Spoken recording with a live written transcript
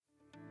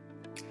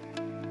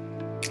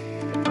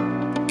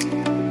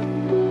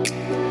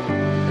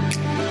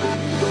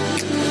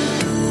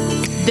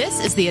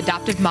This is the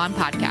Adoptive Mom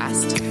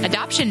Podcast.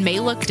 Adoption may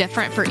look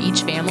different for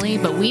each family,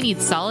 but we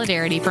need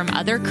solidarity from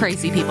other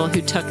crazy people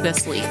who took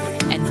this leap.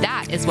 And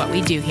that is what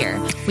we do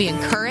here. We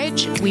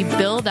encourage, we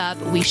build up,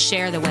 we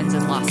share the wins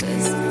and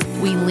losses.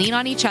 We lean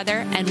on each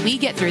other, and we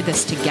get through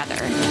this together.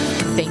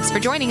 Thanks for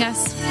joining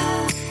us.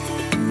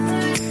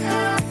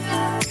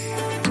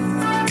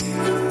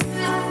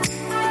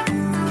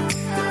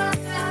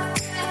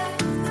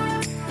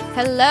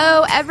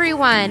 Hello,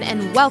 everyone,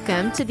 and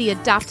welcome to the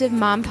Adoptive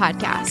Mom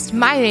Podcast.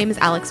 My name is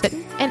Alex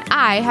Fitton, and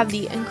I have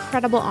the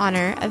incredible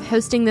honor of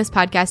hosting this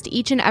podcast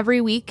each and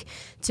every week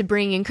to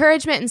bring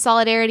encouragement and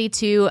solidarity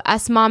to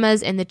us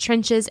mamas in the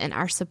trenches and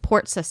our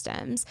support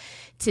systems.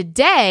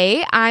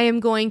 Today, I am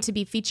going to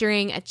be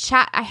featuring a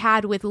chat I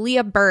had with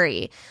Leah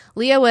Burry.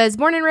 Leah was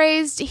born and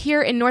raised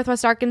here in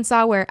Northwest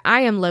Arkansas, where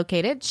I am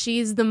located.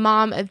 She's the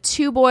mom of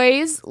two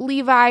boys,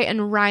 Levi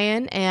and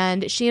Ryan,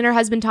 and she and her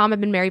husband Tom have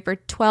been married for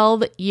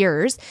 12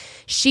 years.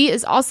 She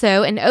is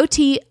also an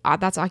OT,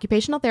 that's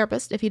occupational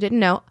therapist, if you didn't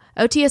know,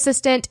 OT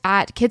assistant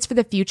at Kids for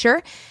the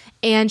Future.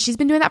 And she's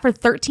been doing that for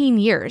 13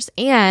 years.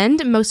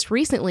 And most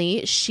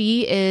recently,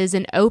 she is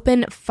an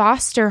open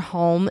foster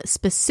home,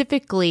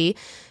 specifically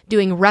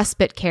doing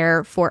respite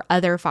care for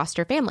other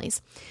foster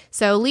families.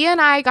 So Leah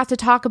and I got to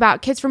talk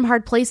about kids from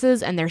hard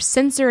places and their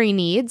sensory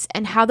needs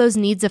and how those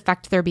needs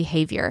affect their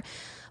behavior.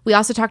 We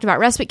also talked about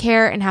respite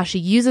care and how she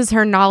uses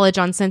her knowledge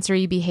on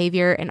sensory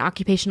behavior and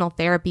occupational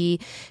therapy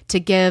to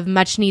give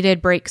much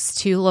needed breaks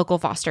to local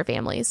foster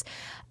families.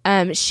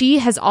 She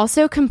has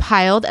also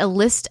compiled a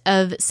list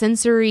of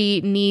sensory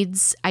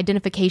needs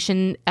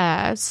identification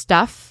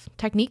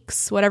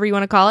techniques, whatever you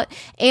want to call it,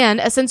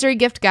 and a sensory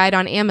gift guide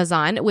on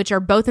Amazon, which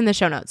are both in the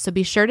show notes. So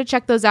be sure to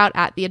check those out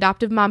at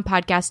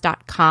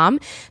theadoptivemompodcast.com.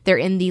 They're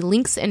in the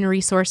links and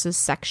resources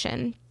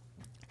section.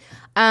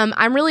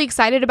 I'm really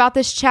excited about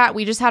this chat.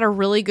 We just had a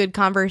really good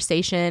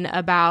conversation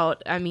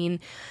about,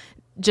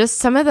 just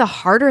some of the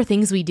harder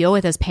things we deal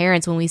with as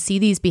parents when we see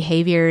these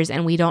behaviors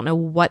and we don't know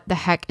what the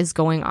heck is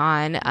going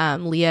on.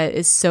 Leah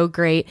is so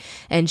great,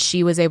 and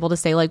she was able to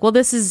say, well,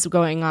 this is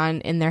going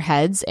on in their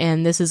heads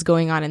and this is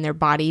going on in their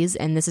bodies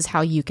and this is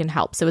how you can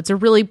help. So it's a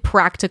really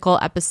practical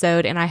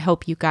episode, and I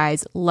hope you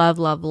guys love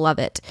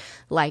it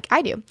like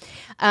I do.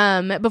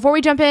 Before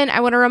we jump in, I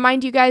want to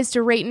remind you guys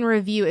to rate and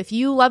review. If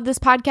you love this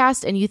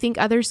podcast and you think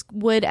others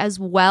would as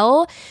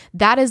well,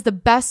 that is the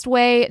best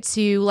way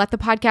to let the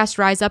podcast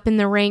rise up in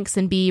the ranks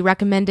and be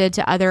recommended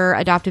to other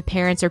adoptive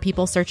parents or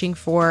people searching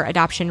for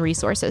adoption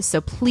resources.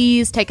 So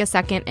please take a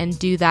second and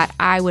do that.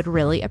 I would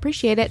really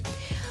appreciate it.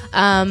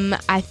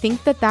 I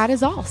think that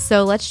is all.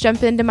 So let's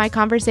jump into my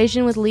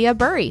conversation with Leah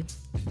Burry.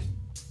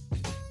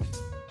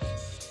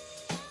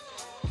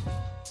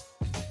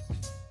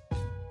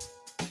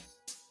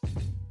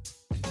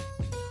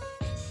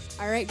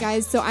 All right,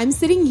 guys. So I'm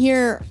sitting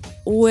here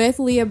with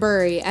Leah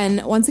Burry,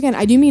 and once again,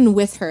 I do mean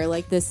with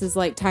her. This is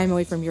time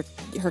away from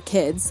her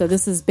kids, so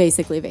this is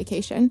basically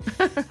vacation.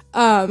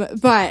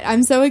 But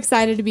I'm so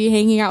excited to be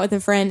hanging out with a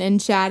friend and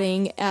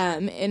chatting,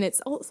 and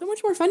it's so much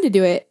more fun to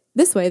do it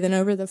this way than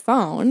over the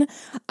phone.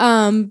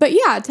 But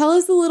yeah, tell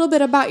us a little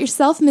bit about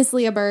yourself, Miss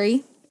Leah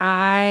Burry.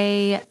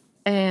 I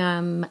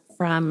am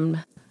from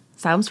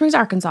Salem Springs,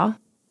 Arkansas.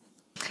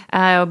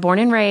 Born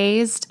and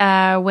raised,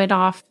 went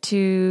off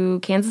to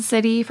Kansas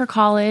City for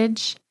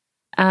college,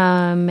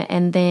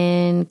 and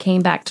then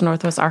came back to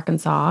Northwest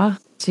Arkansas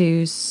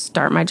to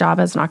start my job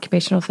as an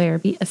occupational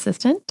therapy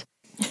assistant.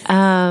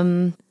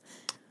 And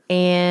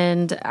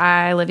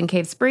I live in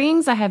Cave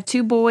Springs. I have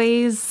two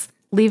boys,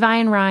 Levi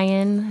and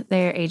Ryan.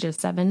 They're ages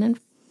 7 and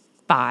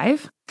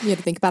 5. You had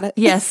to think about it.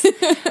 Yes.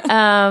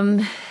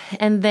 And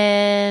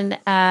then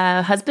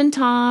husband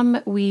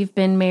Tom, we've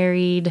been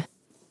married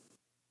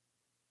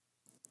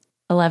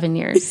 11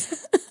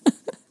 years.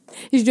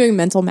 He's doing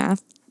mental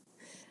math.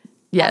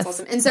 Yes. That's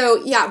awesome. And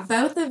so, yeah,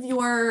 both of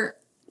your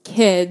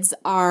kids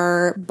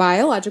are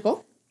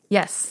biological.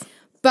 Yes.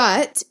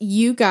 But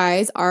you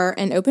guys are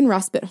an open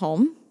respite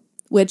home,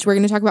 which we're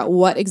going to talk about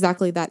what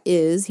exactly that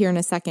is here in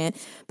a second.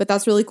 But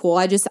that's really cool.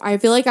 I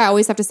feel like I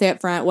always have to say up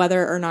front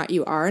whether or not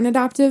you are an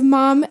adoptive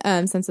mom,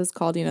 since it's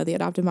called, the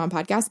Adoptive Mom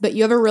Podcast. But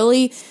you have a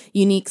really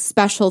unique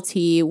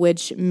specialty,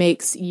 which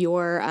makes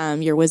your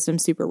wisdom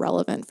super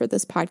relevant for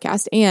this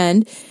podcast.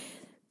 And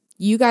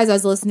you guys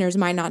as listeners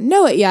might not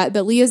know it yet,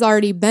 but Leah's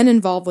already been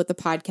involved with the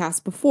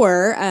podcast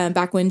before,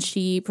 back when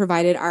she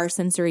provided our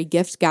sensory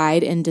gift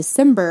guide in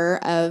December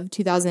of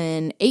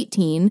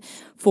 2018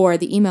 for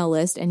the email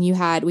list. And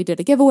we did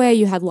a giveaway.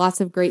 You had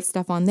lots of great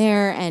stuff on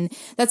there. And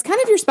that's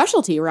kind of your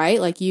specialty,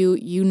 right?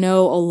 You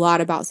know a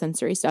lot about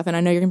sensory stuff. And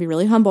I know you're gonna be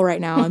really humble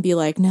right now and be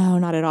like, no,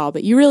 not at all.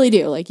 But you really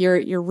do.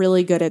 You're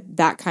really good at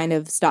that kind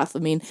of stuff.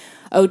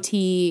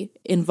 OT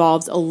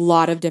involves a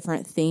lot of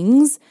different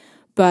things.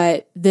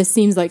 But this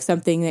seems like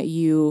something that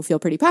you feel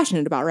pretty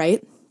passionate about,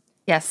 right?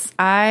 Yes,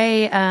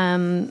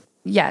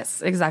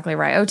 yes, exactly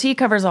right. OT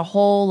covers a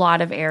whole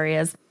lot of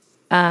areas,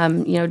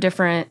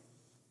 different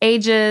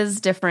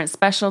ages, different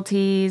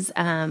specialties.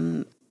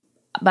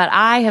 But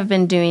I have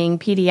been doing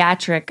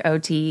pediatric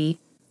OT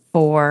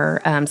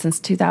for since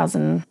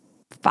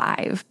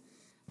 2005.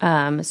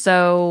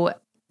 And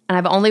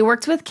I've only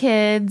worked with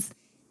kids,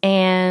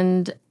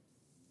 and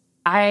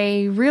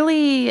I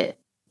really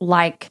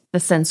like the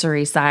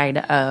sensory side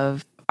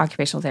of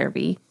occupational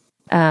therapy.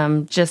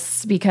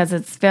 Just because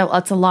it's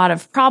a lot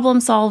of problem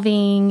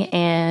solving,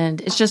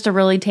 and it's just a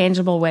really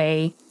tangible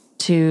way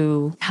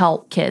to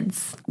help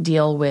kids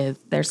deal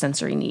with their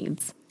sensory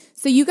needs.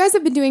 So you guys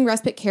have been doing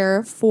respite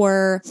care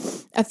for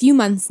a few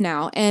months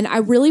now, and I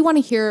really want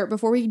to hear,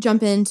 before we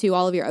jump into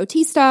all of your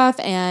OT stuff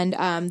and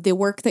the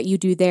work that you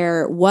do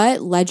there,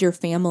 what led your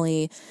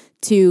family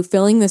to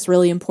filling this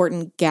really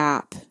important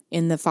gap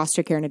in the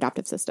foster care and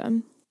adoptive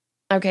system?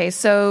 Okay,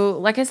 so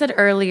like I said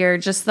earlier,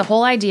 just the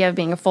whole idea of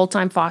being a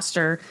full-time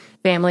foster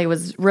family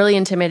was really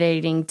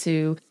intimidating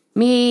to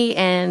me,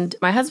 and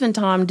my husband,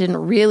 Tom, didn't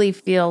really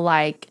feel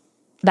like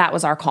that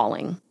was our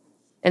calling.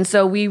 And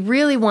so we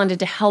really wanted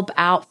to help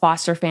out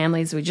foster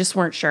families. We just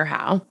weren't sure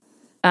how.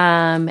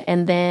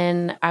 And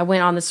then I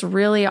went on this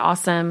really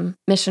awesome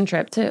mission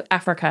trip to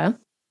Africa,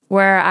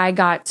 where I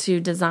got to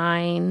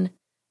design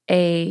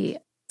a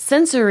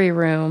sensory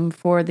room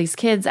for these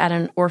kids at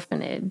an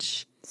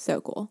orphanage.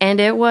 So cool. And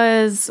it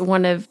was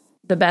one of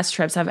the best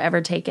trips I've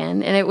ever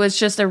taken. And it was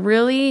just a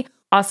really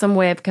awesome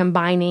way of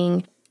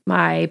combining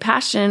my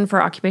passion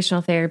for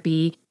occupational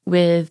therapy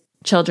with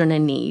children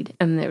in need.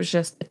 And it was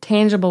just a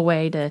tangible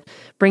way to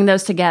bring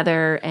those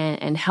together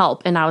and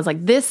help. And I was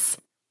like, this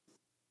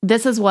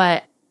is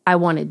what I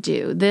want to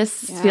do. This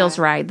feels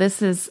right.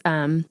 This is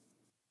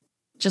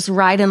just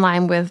right in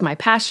line with my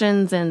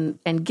passions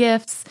and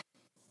gifts.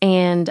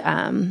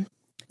 And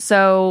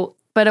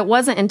but it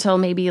wasn't until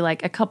maybe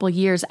like a couple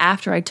years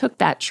after I took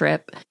that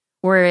trip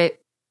where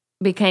it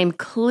became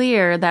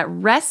clear that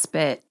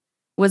respite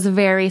was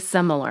very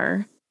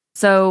similar.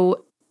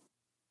 So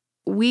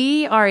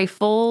we are a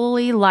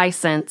fully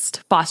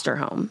licensed foster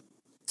home.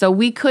 So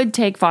we could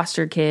take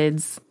foster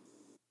kids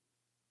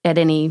at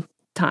any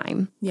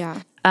time. Yeah.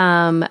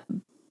 But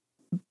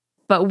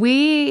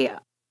we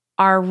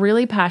are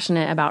really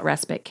passionate about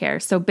respite care.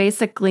 So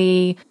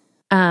basically,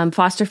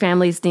 foster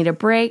families need a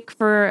break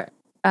for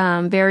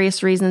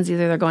various reasons.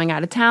 Either they're going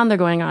out of town, they're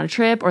going on a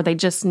trip, or they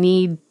just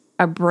need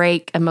a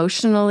break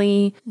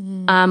emotionally.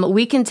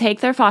 We can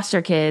take their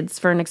foster kids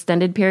for an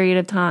extended period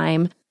of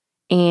time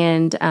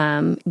and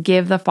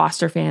give the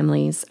foster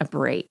families a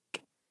break.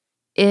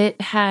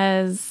 It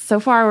has, so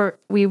far,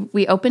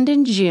 we opened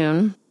in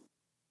June,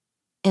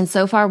 and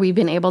so far we've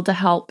been able to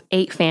help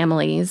 8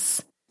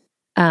 families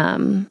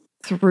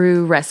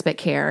through respite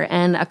care.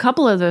 And a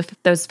couple of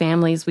those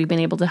families we've been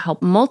able to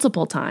help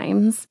multiple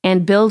times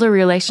and build a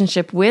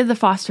relationship with the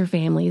foster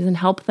families and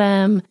help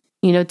them,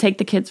 take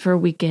the kids for a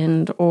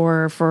weekend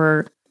or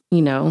for,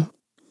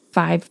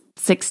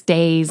 5-6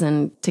 days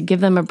and to give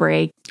them a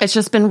break. It's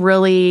just been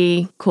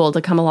really cool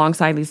to come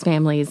alongside these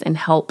families and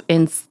help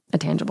in a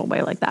tangible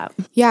way like that.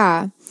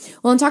 Yeah.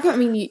 Well,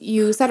 and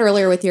you said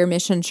earlier with your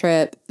mission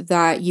trip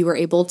that you were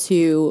able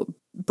to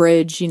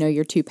bridge,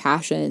 your two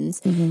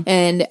passions. Mm-hmm.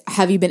 And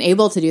have you been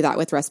able to do that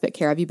with respite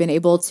care? Have you been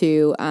able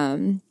to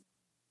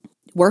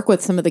work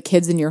with some of the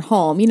kids in your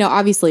home?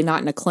 Obviously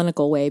not in a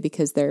clinical way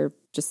because they're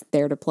just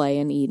there to play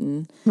and eat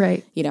and,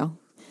 right.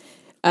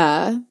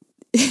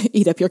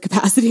 Eat up your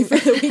capacity for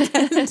the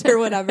weekend or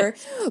whatever.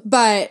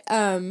 But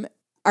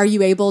are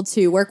you able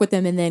to work with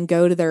them and then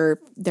go to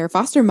their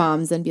foster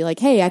moms and be like,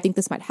 hey, I think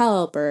this might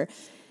help, or,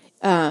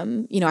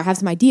 I have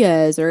some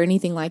ideas or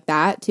anything like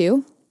that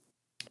too?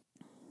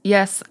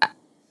 Yes.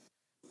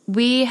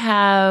 We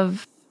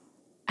have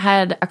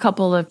had a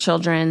couple of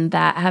children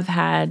that have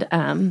had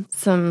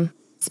some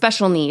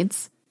special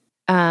needs.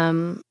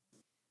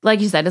 Like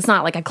you said, it's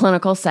not like a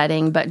clinical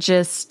setting, but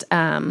just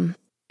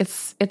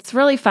it's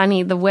really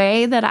funny. The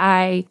way that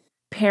I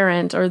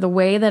parent or the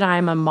way that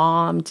I'm a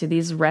mom to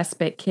these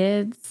respite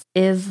kids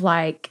is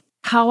like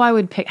how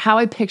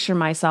I picture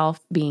myself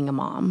being a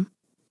mom.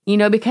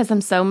 Because I'm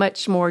so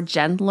much more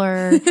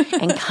gentler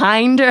and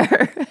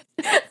kinder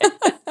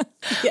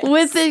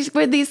with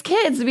these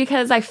kids,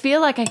 because I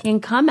feel like I can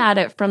come at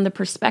it from the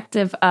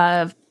perspective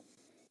of,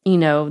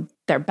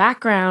 their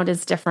background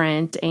is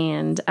different.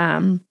 And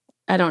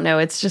I don't know,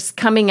 it's just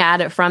coming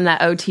at it from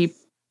that OT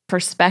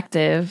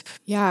perspective.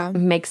 Yeah.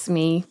 Makes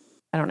me,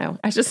 I don't know.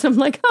 I'm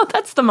like, oh,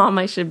 that's the mom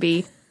I should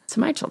be to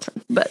my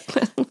children. But,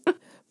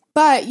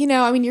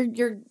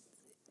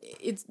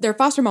 their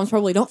foster moms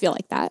probably don't feel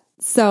like that.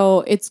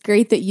 So it's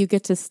great that you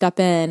get to step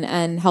in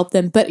and help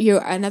them. But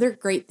another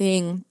great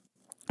thing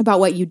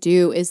about what you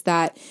do is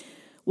that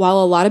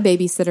while a lot of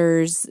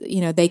babysitters,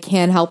 they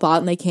can help out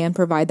and they can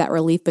provide that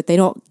relief, but they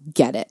don't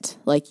get it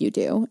like you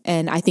do.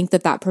 And I think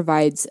that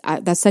provides,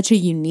 that's such a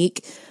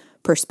unique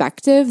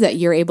perspective that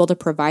you're able to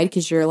provide,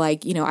 because you're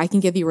like, I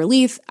can give you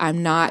relief.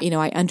 I'm not,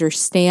 I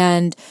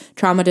understand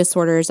trauma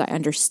disorders. I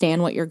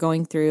understand what you're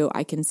going through.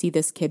 I can see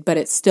this kid, but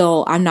it's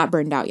still, I'm not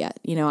burned out yet.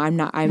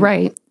 I'm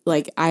right.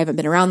 Like, I haven't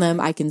been around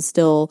them. I can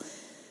still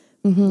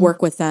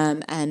work with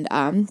them. And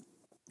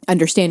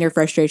understand your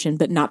frustration,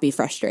 but not be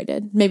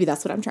frustrated. Maybe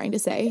that's what I'm trying to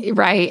say.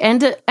 Right.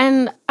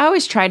 And I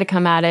always try to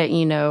come at it,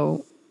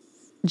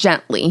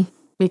 gently,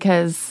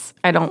 because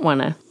I don't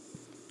want to,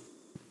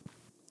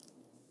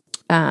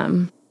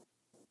 I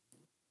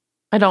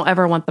don't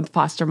ever want the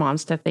foster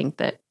moms to think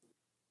that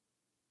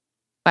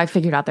I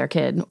figured out their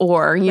kid,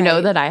 or,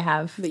 that I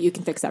have, that you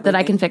can fix everything. That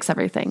I can fix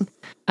everything.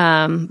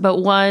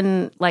 But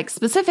one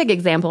specific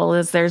example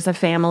is there's a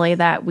family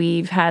that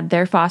we've had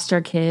their foster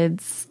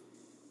kids,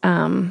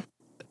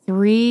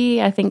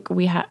 3, I think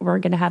we're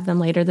going to have them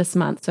later this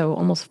month. So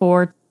almost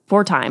four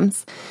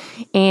times.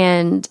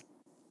 And,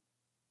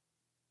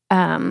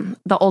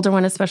 the older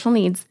one has special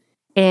needs.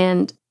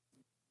 And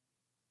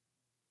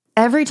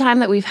every time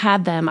that we've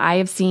had them, I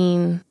have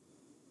seen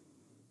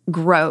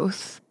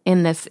growth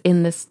in this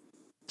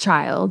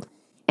child,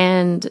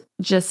 and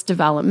just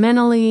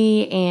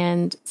developmentally,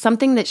 and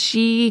something that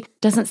she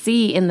doesn't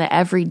see in the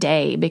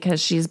everyday,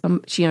 because she's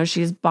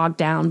bogged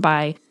down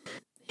by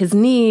his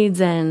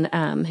needs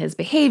and his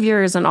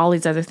behaviors and all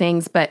these other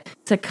things. But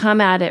to come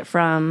at it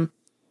from,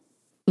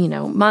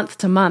 month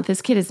to month,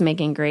 this kid is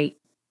making great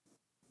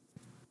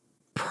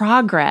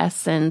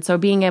progress. And so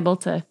being able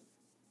to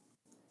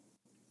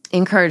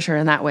encourage her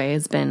in that way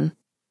has been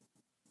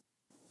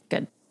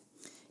good.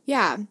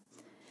 Yeah.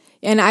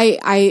 And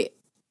I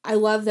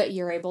love that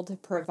you're able to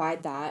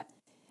provide that.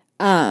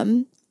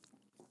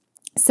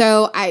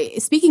 So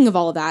speaking of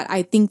all of that,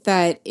 I think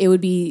that it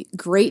would be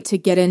great to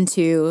get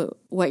into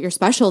what your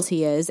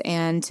specialty is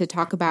and to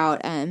talk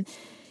about, I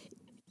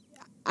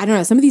don't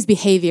know, some of these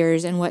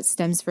behaviors and what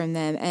stems from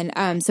them. And,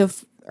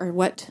 or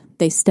what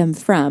they stem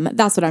from.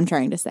 That's what I'm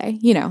trying to say.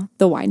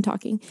 The wine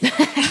talking.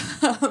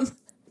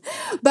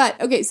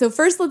 But okay, so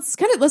first let's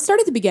start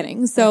at the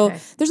beginning. So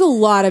There's a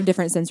lot of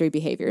different sensory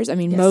behaviors. I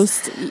mean,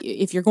 most,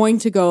 if you're going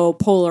to go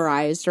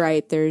polarized,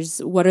 right,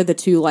 what are the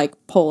two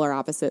polar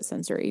opposite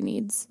sensory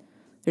needs?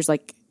 There's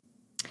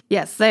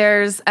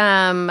there's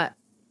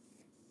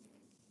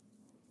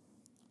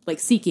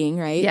seeking,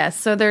 right? Yes.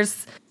 So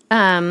there's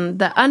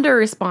the under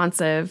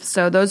responsive.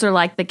 So those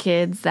are the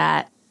kids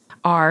that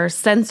are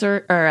seeking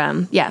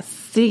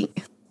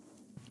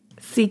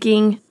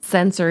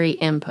sensory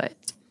input.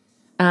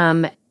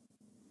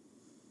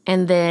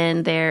 And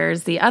then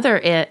there's the other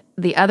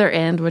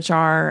end, which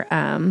are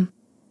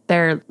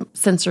they're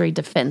sensory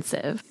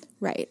defensive.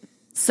 Right.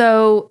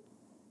 So,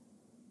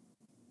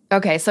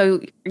 okay,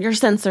 so your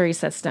sensory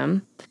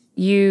system,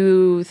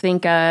 you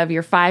think of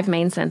your 5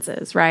 main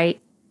senses, right?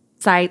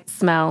 Sight,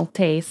 smell,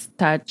 taste,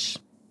 touch,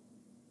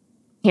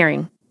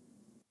 hearing.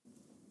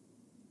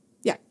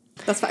 Yeah,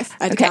 that's 5.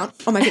 I had to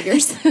count on my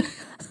fingers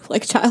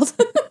like a child.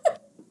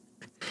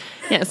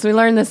 Yes, we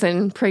learned this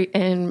in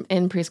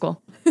preschool.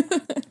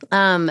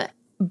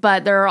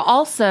 But there are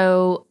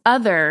also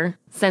other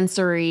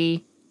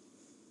sensory.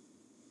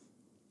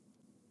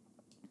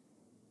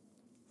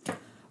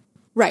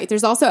 Right.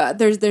 There's also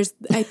there's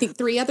I think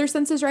 3 other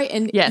senses, right?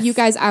 And you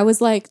guys, I was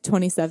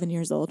 27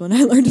 years old when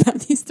I learned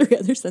about these 3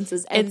 other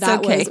senses, and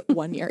that was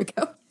 1 year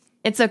ago.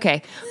 It's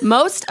okay.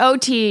 Most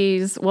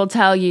OTs will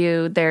tell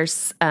you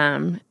there's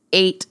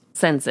 8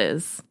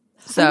 senses.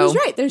 So I was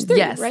right. There's 3.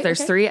 Yes, right?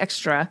 There's 3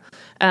 extra.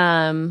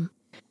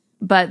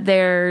 But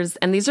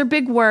and these are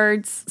big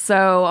words.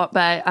 So,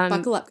 but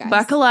buckle up, guys.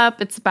 Buckle up.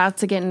 It's about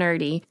to get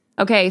nerdy.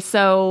 Okay,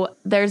 so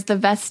there's the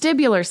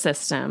vestibular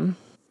system.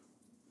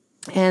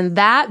 And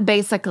that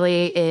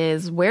basically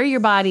is where your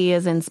body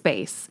is in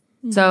space.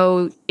 Mm-hmm.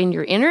 So in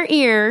your inner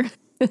ear,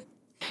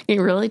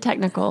 you're really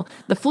technical,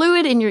 the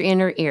fluid in your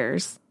inner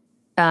ears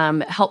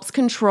helps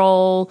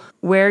control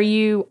where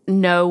you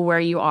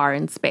are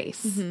in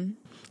space. Mm-hmm.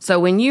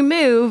 So when you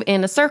move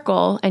in a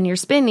circle and you're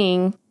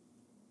spinning,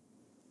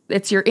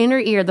 it's your inner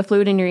ear, the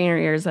fluid in your inner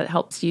ears that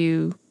helps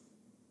you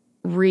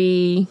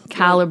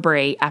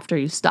recalibrate after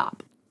you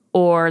stop.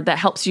 Or that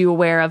helps you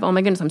aware of, oh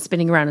my goodness, I'm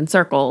spinning around in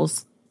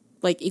circles.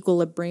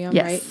 Equilibrium,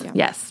 yes, right? Yeah.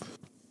 Yes.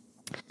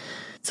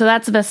 So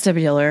that's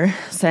vestibular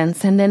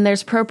sense. And then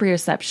there's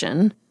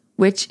proprioception,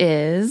 which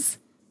is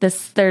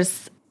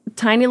there's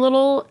tiny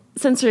little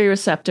sensory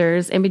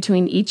receptors in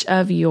between each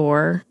of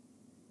your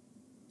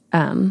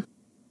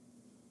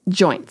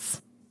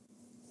joints.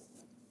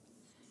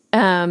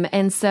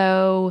 And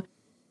so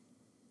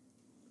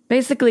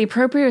basically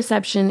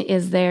proprioception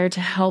is there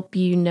to help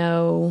you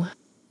know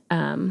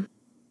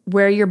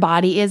where your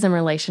body is in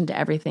relation to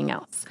everything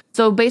else.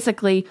 So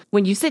basically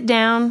when you sit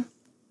down,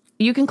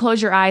 you can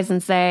close your eyes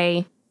and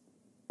say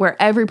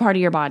where every part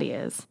of your body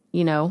is.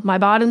 My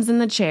bottom's in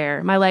the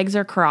chair, my legs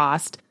are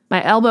crossed,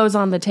 my elbow's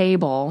on the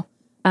table,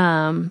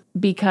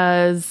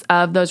 because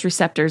of those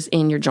receptors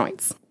in your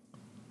joints.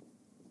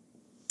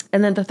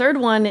 And then the third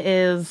one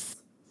is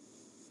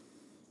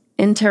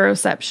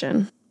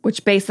interoception,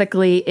 which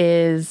basically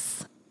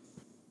is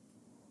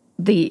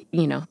the,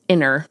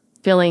 inner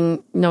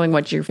feeling, knowing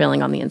what you're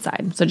feeling on the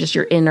inside. So just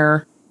your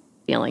inner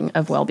feeling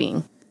of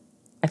well-being,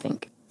 I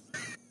think.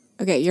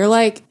 Okay, you're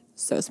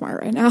so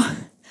smart right now.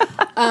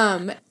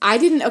 I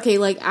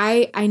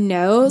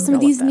know some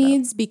of these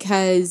needs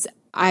because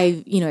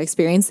I,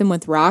 experienced them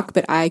with rock,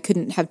 but I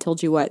couldn't have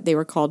told you what they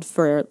were called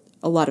for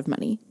a lot of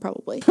money,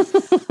 probably.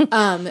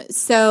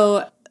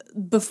 So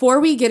before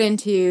we get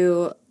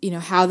into,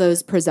 how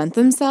those present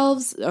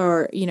themselves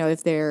or,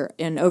 if they're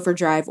in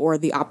overdrive or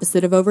the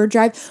opposite of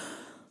overdrive,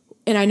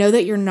 and I know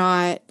that you're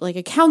not like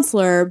a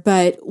counselor,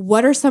 but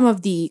what are some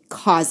of the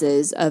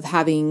causes of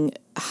having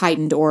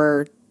heightened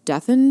or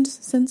deafened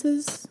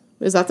senses?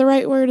 Is that the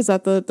right word? Is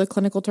that the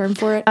clinical term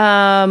for it?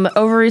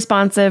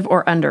 Over-responsive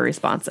or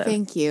under-responsive.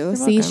 Thank you. You're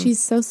See, welcome. she's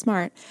so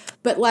smart.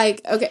 But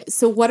okay,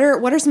 so what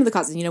are some of the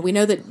causes? We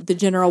know that the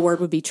general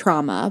word would be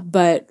trauma,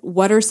 but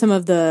what are some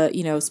of the,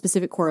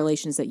 specific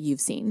correlations that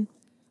you've seen?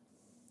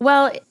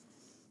 Well,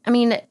 I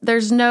mean,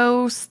 there's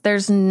no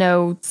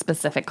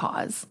specific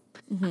cause.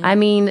 Mm-hmm. I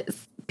mean,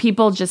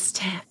 people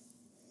just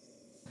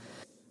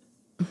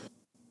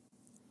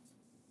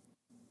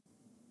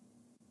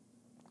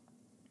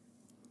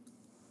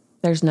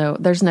there's no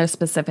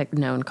specific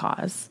known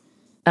cause.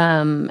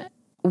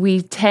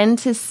 We tend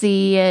to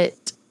see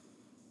it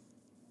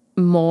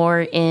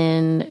more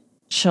in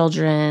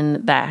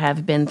children that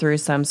have been through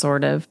some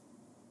sort of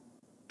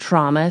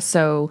trauma.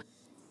 So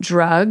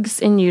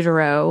drugs in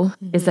utero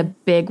is a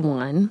big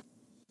one.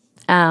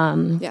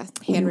 Hand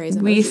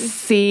raising. We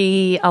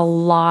see it a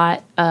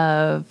lot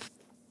with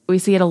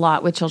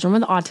children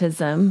with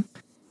autism.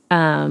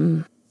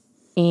 And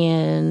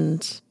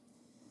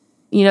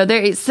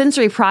their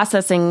sensory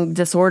processing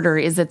disorder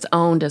is its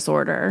own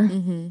disorder.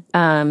 Mm-hmm.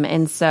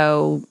 And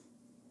so,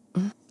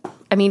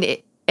 I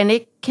mean,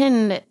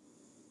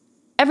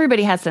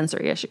 everybody has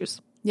sensory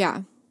issues.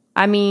 Yeah.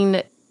 I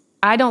mean,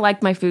 I don't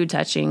like my food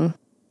touching,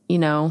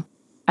 I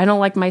don't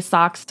like my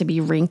socks to be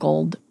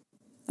wrinkled.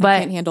 But I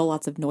can't handle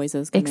lots of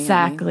noises.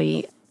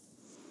 Exactly.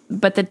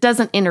 But that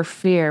doesn't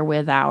interfere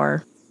with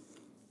our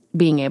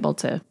being able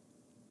to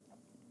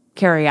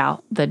carry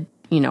out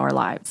our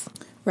lives.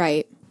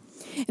 Right.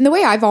 And the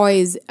way I've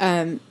always,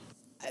 the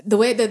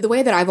way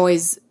that I've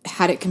always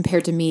had it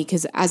compared to me,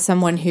 because as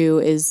someone who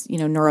is,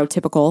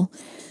 neurotypical,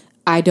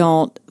 I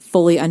don't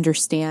fully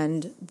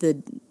understand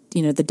the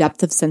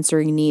depth of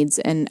sensory needs.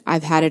 And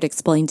I've had it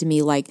explained to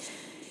me like,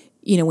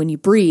 when you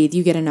breathe,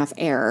 you get enough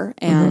air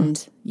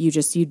and you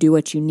do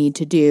what you need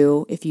to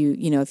do. If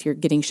if you're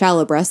getting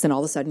shallow breaths, then all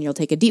of a sudden you'll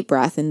take a deep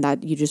breath and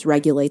that you just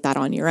regulate that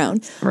on your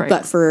own. Right.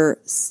 But for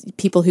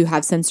people who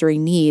have sensory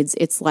needs,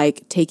 it's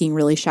like taking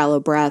really shallow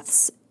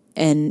breaths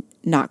and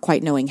not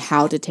quite knowing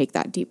how to take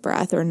that deep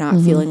breath or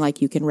not feeling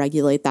like you can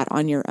regulate that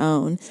on your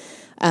own.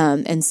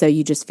 And so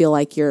you just feel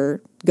like you're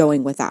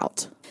going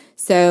without.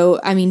 So,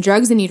 I mean,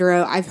 drugs in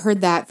utero, I've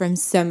heard that from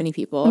so many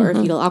people, or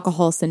fetal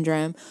alcohol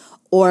syndrome,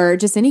 or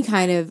just any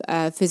kind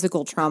of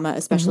physical trauma,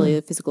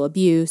 especially physical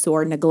abuse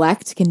or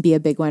neglect can be a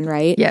big one,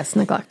 right? Yes,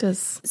 neglect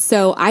is.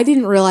 So I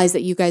didn't realize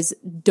that you guys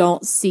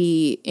don't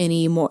see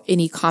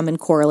any common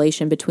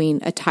correlation between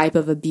a type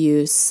of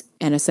abuse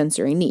and a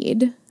sensory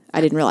need.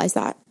 I didn't realize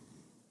that.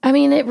 I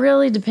mean, it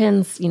really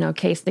depends,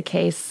 case to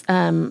case.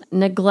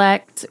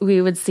 Neglect,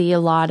 we would see a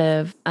lot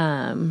of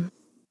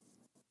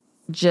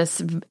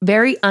just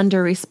very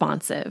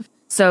under-responsive.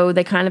 So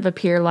they kind of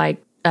appear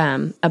like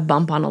a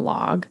bump on a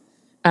log.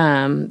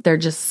 They're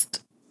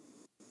just,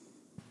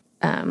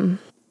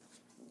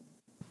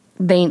 they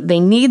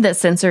need that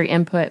sensory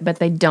input, but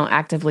they don't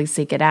actively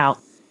seek it out,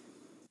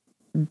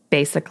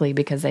 basically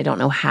because they don't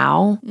know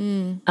how.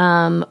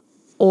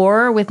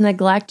 Or with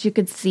neglect, you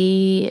could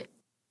see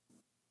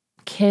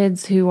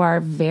kids who are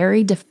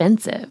very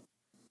defensive,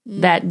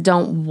 that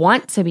don't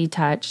want to be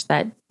touched,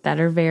 that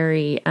are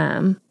very,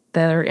 that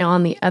are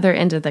on the other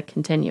end of the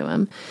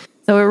continuum.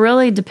 So it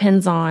really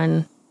depends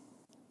on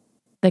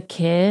the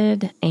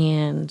kid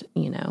and,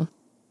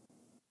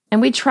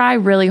 and we try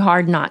really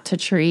hard not to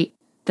treat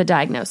the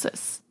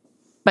diagnosis,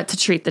 but to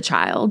treat the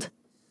child.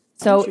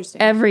 So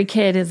every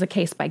kid is a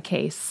case by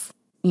case,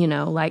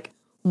 like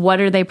what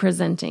are they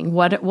presenting?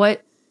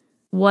 What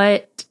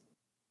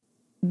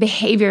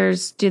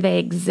behaviors do they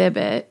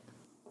exhibit?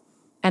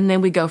 And then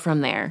we go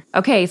from there.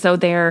 Okay, so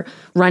they're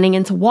running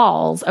into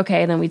walls.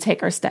 Okay, then we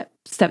take our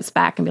steps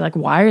back and be like,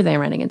 why are they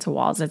running into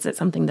walls? Is it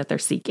something that they're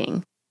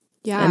seeking?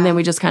 Yeah. And then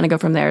we just kind of go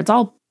from there. It's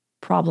all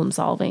problem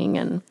solving.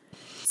 And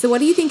so what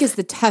do you think is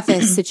the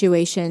toughest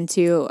situation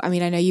I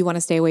know you want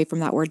to stay away from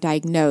that word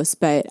diagnose,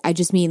 but I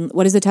just mean,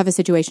 what is the toughest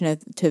situation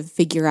to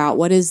figure out?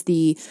 What have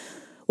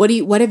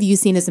you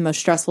seen as the most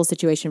stressful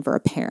situation for a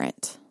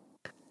parent?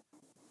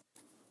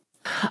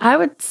 I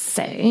would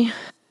say,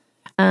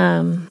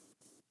 the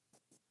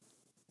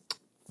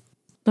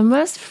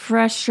most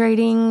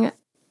frustrating,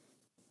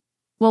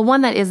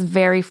 one that is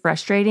very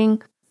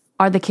frustrating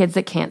are the kids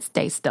that can't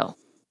stay still.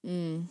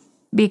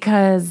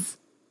 Because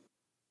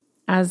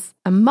as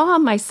a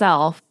mom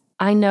myself,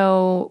 I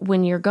know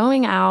when you're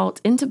going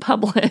out into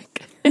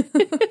public,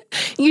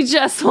 you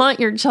just want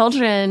your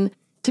children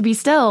to be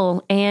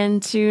still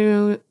and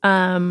to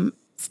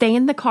stay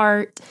in the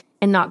cart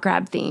and not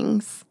grab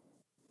things.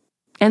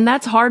 And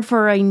that's hard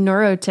for a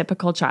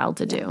neurotypical child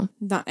to do.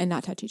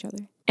 Not touch each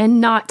other.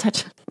 And not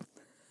touch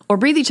or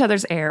breathe each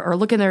other's air or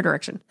look in their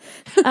direction.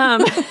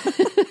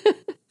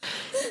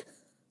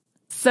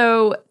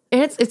 So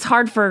it's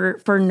hard for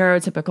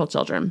neurotypical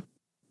children.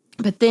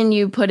 But then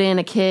you put in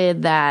a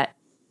kid that,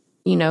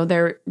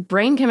 their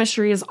brain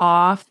chemistry is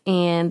off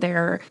and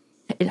they're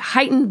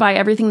heightened by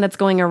everything that's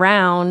going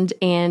around.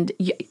 And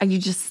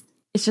it's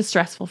just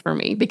stressful for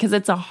me because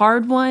it's a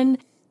hard one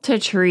to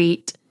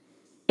treat.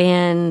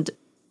 And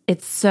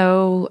it's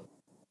so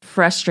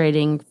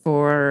frustrating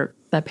for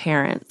the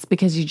parents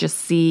because you just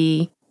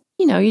see,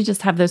 you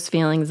just have those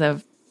feelings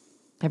of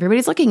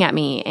everybody's looking at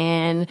me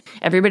and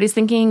everybody's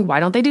thinking, why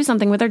don't they do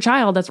something with their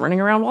child that's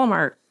running around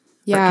Walmart?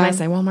 Yeah. Or can I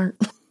say Walmart?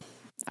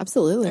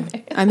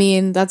 Absolutely. I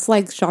mean, that's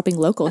like shopping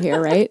local here,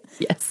 right?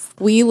 Yes.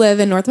 We live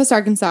in Northwest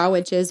Arkansas,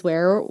 which is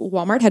where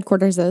Walmart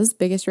headquarters is,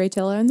 biggest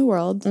retailer in the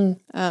world.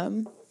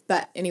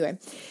 But anyway,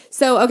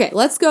 so, okay,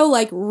 let's go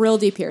like real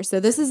deep here. So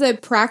this is a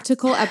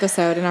practical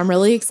episode and I'm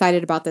really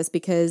excited about this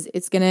because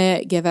it's going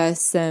to give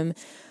us some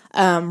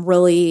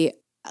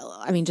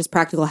just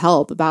practical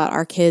help about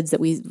our kids that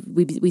we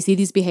see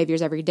these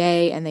behaviors every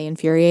day and they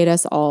infuriate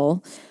us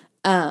all.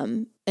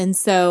 And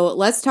so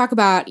let's talk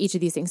about each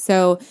of these things.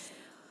 So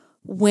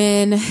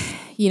when,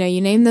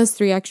 you name those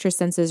 3 extra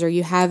senses or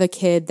you have a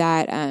kid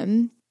that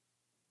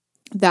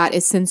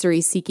is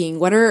sensory seeking,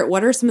 what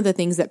are some of the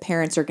things that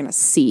parents are going to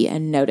see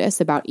and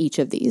notice about each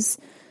of these?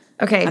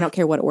 Okay. I don't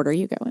care what order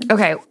you go in.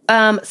 Okay.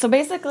 So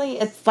basically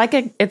it's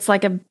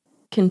like a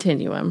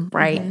continuum,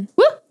 right? Mm-hmm.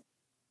 Woo!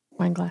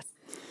 Wine glass.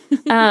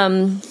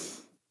 And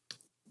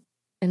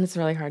it's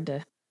really hard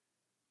to.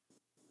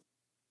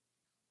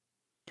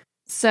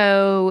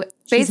 So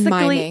basically, she's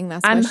miming.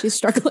 That's why she's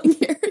struggling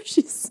here.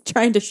 She's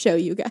trying to show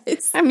you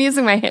guys. I'm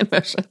using my hand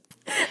motion.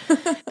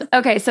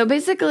 Okay, so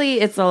basically,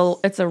 it's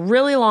a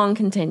really long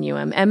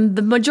continuum, and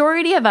the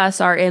majority of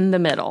us are in the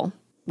middle.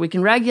 We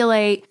can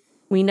regulate.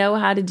 We know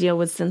how to deal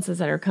with senses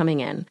that are coming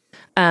in.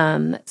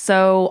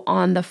 So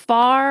on the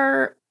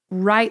far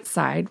right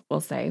side, we'll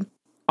say,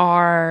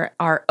 are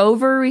our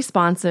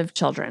over-responsive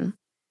children.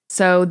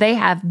 So they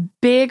have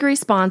big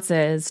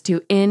responses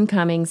to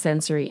incoming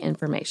sensory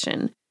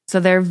information. So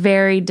they're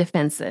very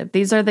defensive.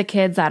 These are the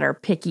kids that are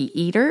picky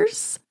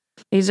eaters.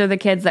 These are the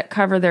kids that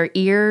cover their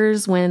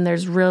ears when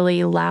there's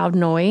really loud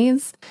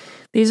noise.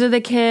 These are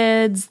the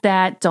kids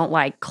that don't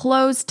like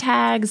clothes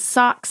tags,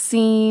 sock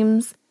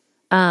seams.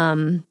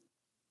 Tight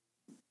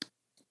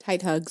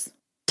hugs.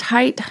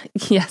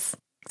 Yes,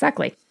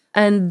 exactly.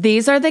 And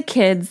these are the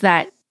kids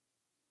that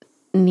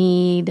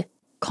need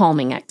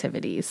calming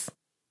activities.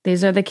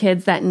 These are the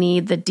kids that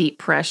need the deep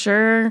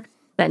pressure,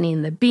 that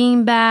need the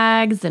bean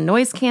bags, the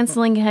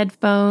noise-canceling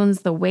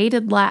headphones, the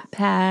weighted lap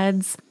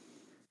pads.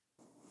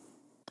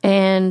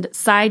 And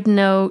side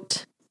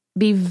note,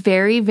 be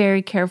very,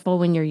 very careful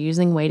when you're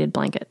using weighted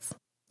blankets.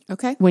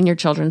 Okay. When your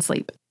children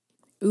sleep.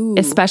 Ooh.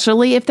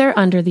 Especially if they're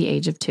under the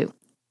age of 2.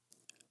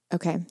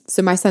 Okay.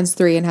 So my son's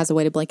 3 and has a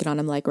weighted blanket on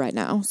him like right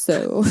now.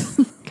 So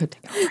Go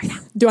take it right now.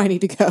 Do I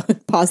need to go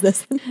pause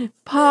this?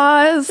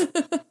 Pause.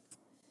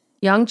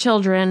 Young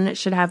children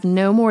should have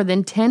no more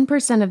than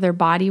 10% of their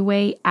body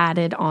weight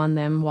added on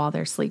them while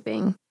they're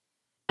sleeping.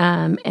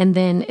 And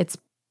then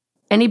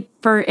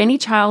for any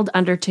child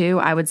under 2,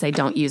 I would say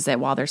don't use it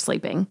while they're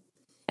sleeping.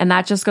 And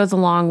that just goes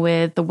along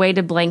with the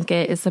weighted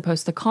blanket is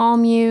supposed to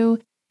calm you.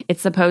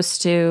 It's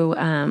supposed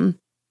to,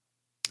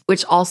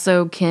 which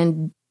also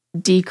can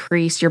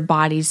decrease your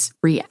body's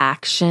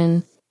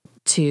reaction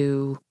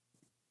to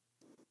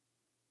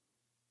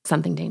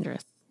something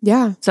dangerous.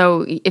 Yeah.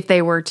 So if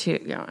they were to, I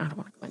don't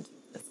want to go into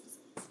this.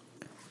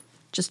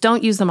 Just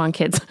don't use them on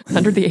kids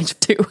under the age of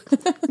 2.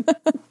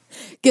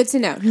 Good to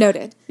know.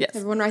 Noted. Yes.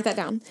 Everyone write that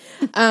down.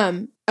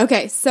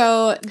 Okay.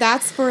 So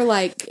that's for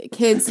like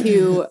kids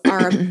who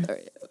are,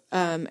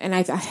 and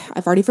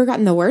I've already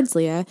forgotten the words,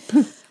 Leah,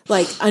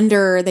 like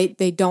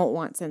they don't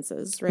want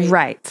senses, right?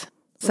 Right.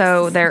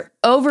 So they're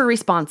over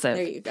responsive.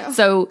 There you go.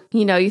 So,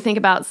 you think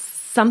about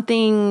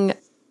something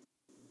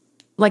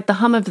like the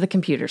hum of the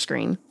computer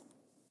screen.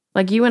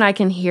 Like you and I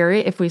can hear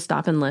it if we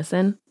stop and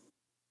listen.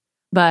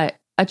 But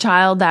a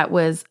child that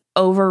was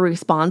over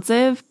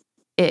responsive,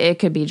 it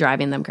could be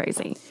driving them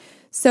crazy.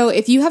 So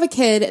if you have a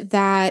kid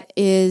that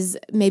is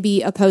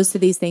maybe opposed to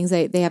these things,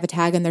 they have a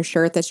tag on their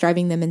shirt that's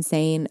driving them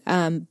insane,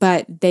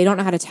 but they don't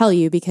know how to tell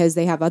you because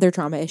they have other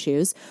trauma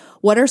issues,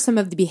 what are some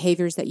of the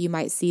behaviors that you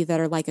might see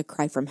that are like a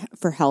cry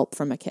for help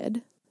from a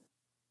kid?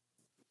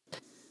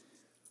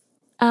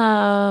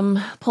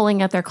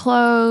 Pulling at their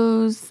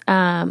clothes.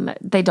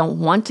 They don't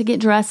want to get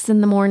dressed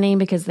in the morning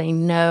because they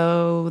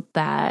know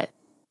that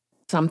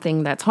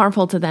something that's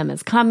harmful to them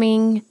is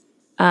coming.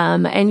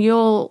 And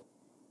you'll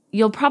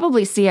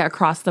probably see it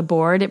across the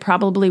board. It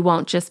probably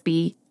won't just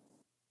be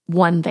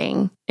one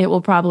thing. It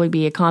will probably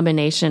be a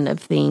combination of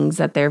things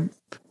that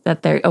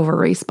they over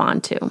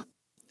respond to.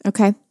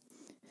 Okay.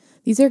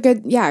 These are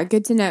good. Yeah,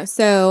 good to know.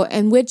 So,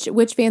 and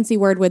which fancy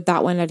word would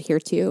that one adhere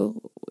to?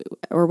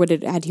 Or would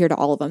it adhere to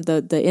all of them?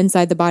 The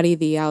inside the body,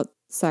 the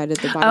outside of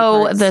the body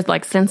parts? The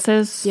like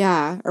senses?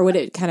 Yeah. Or would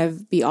it kind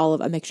of be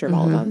a mixture of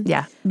all of them?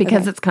 Yeah,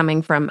 because it's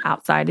coming from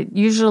outside. It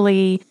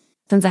usually,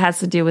 since it has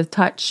to do with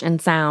touch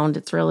and sound,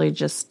 it's really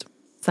just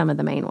some of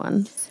the main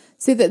ones.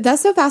 So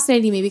that's so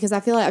fascinating to me because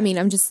I feel like, I mean,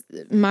 I'm just,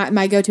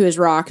 my go-to is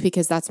rock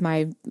because that's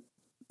my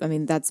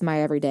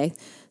everyday.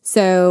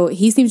 So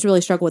he seems to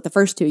really struggle with the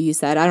first two you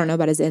said. I don't know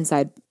about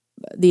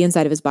the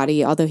inside of his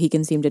body, although he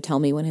can seem to tell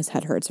me when his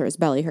head hurts or his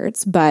belly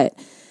hurts. But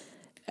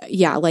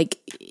yeah, like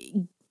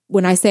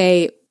when I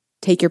say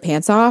take your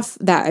pants off,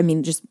 that, I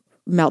mean, just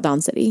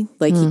meltdown city.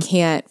 Like he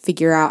can't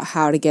figure out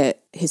how to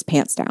get his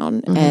pants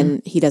down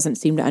and he doesn't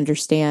seem to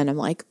understand. I'm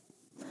like,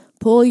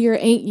 pull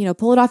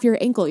it off your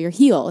ankle, your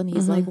heel. And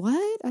he's like,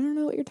 what? I don't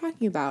know what you're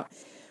talking about.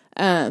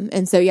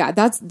 And so, yeah,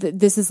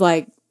 this is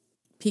like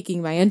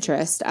piquing my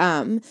interest.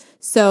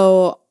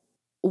 So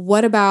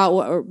what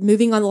about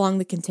moving on along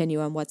the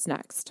continuum? What's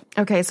next?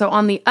 Okay. So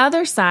on the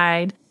other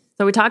side,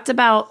 so we talked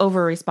about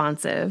over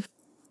responsive.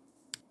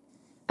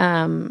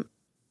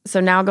 So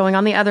now going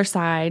on the other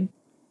side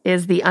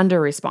is the under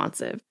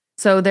responsive.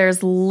 So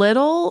there's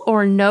little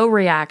or no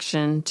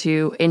reaction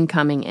to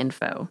incoming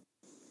info.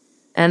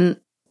 And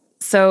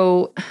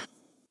so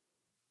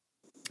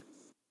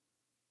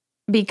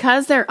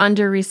because they're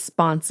under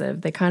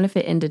responsive, they kind of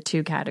fit into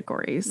two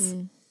categories.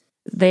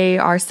 They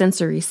are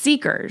sensory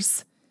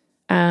seekers.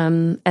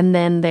 And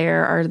then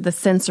there are the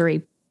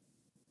sensory.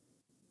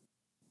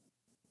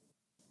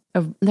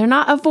 They're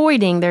not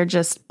avoiding, they're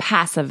just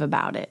passive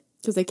about it.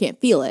 Because they can't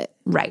feel it.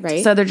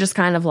 Right. So they're just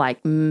kind of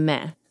like,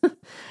 meh.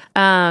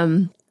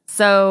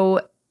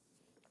 So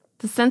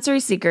the sensory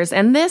seekers,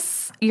 and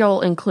this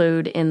you'll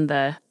include in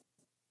the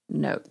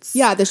notes.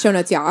 Yeah, the show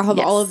notes. Yeah, I'll have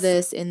all of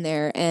this in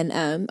there.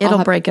 And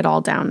it'll break it all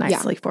down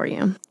nicely for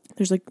you.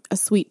 There's like a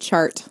sweet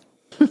chart.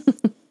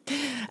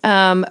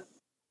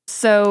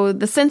 So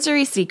the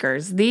sensory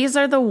seekers, these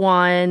are the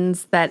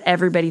ones that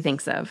everybody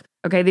thinks of.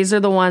 Okay, these are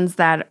the ones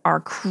that are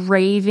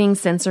craving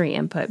sensory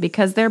input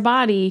because their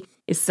body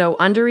is so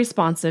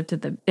under-responsive to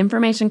the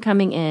information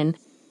coming in.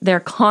 They're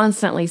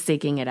constantly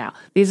seeking it out.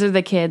 These are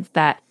the kids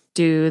that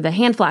do the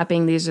hand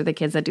flapping. These are the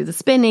kids that do the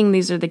spinning.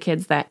 These are the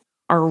kids that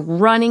are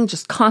running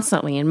just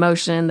constantly in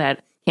motion,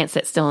 that can't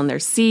sit still in their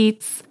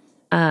seats.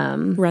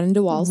 Run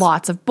into walls.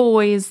 Lots of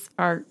boys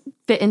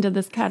fit into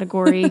this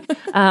category.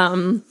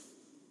 Run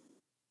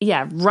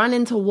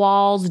into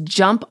walls,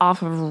 jump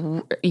off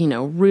of,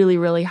 really,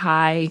 really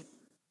high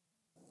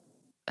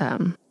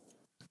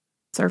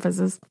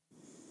surfaces.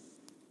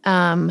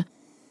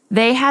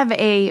 They have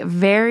a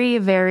very,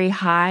 very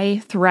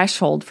high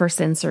threshold for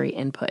sensory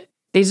input.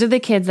 These are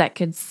the kids that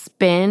could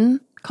spin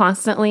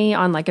constantly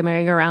on like a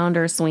merry-go-round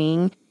or a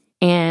swing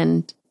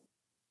and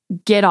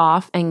get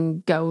off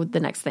and go the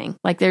next thing.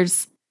 Like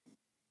it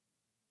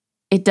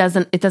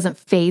doesn't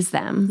faze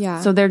them.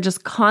 Yeah. So they're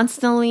just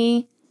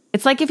constantly,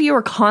 it's like if you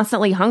were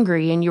constantly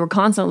hungry and you were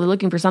constantly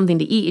looking for something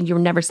to eat and you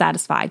were never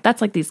satisfied.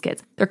 That's like these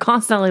kids. They're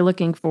constantly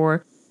looking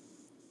for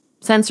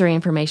sensory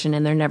information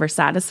and they're never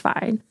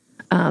satisfied.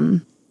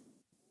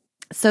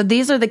 So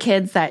these are the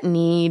kids that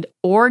need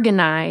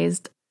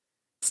organized,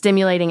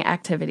 stimulating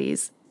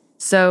activities.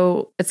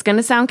 So it's going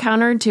to sound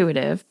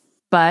counterintuitive,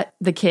 but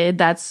the kid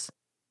that's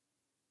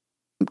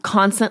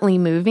constantly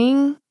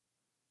moving,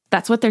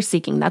 that's what they're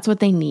seeking. That's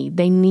what they need.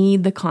 They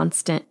need the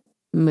constant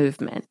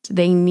movement.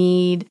 They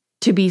need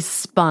to be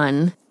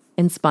spun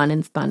and spun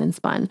and spun and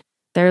spun.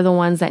 They're the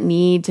ones that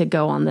need to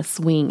go on the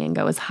swing and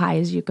go as high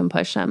as you can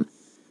push them.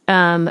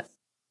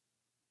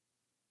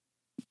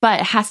 But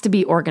it has to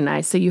be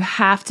organized. So you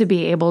have to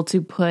be able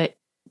to put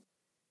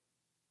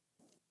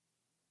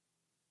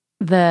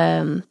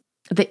the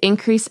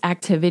increased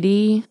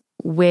activity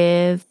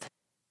with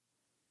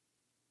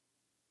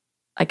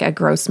like a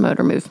gross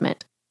motor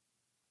movement.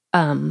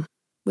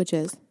 Which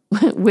is?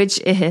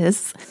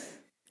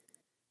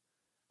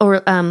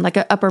 Or like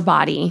an upper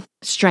body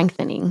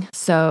strengthening.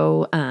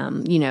 So,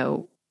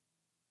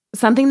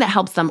 something that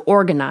helps them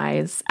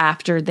organize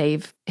after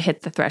they've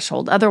hit the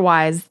threshold.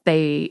 Otherwise,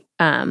 they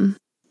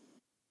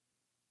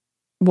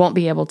won't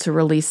be able to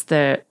release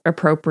the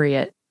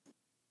appropriate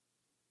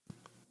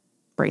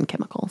brain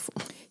chemicals.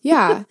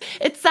 Yeah.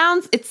 It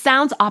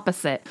sounds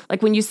opposite.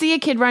 Like when you see a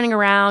kid running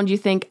around, you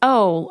think,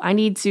 oh, I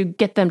need to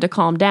get them to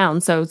calm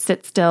down. So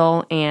sit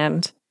still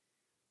and,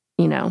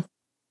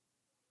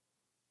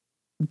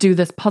 do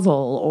this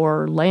puzzle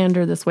or lay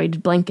under this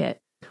weighted blanket,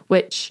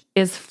 which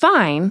is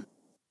fine.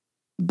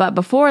 But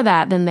before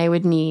that, then they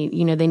would need,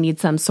 they need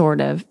some sort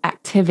of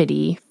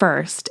activity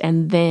first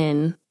and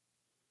then.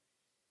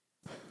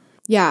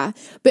 Yeah.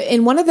 But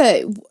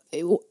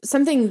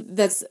something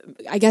that's,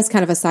 I guess,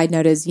 kind of a side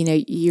note is,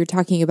 you're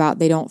talking about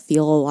they don't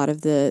feel a lot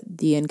of the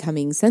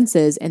incoming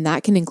senses, and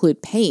that can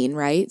include pain,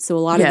 right? So a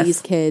lot of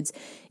these kids,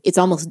 it's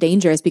almost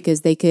dangerous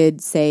because they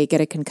could, say,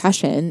 get a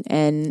concussion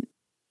and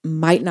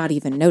might not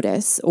even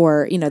notice,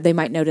 or, they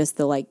might notice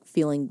the like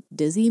feeling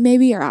dizzy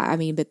maybe,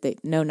 but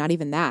no, not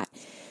even that.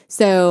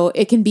 So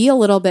it can be a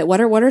little bit,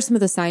 what are some of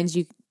the signs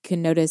you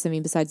can notice?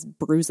 Besides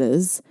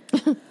bruises,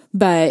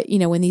 but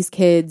when these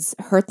kids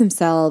hurt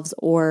themselves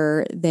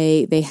or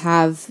they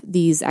have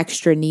these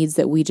extra needs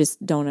that we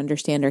just don't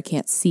understand or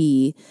can't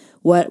see,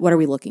 what are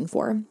we looking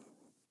for?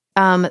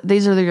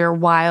 These are your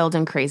wild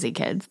and crazy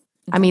kids.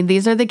 Okay.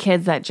 These are the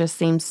kids that just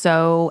seem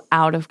so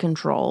out of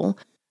control.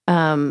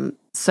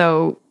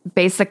 So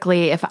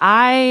basically, if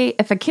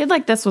a kid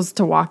like this was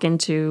to walk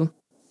into,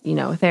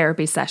 a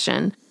therapy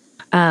session,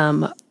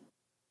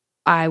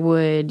 I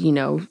would,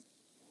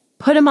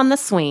 put him on the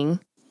swing,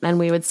 and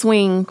we would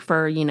swing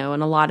for, an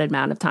allotted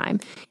amount of time.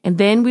 And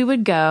then we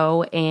would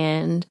go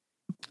and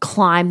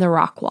climb the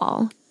rock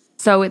wall.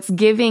 So it's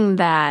giving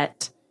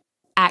that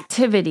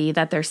activity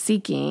that they're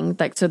seeking,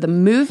 so the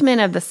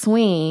movement of the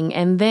swing,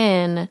 and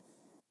then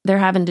they're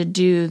having to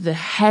do the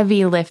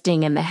heavy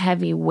lifting and the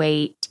heavy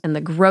weight and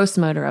the gross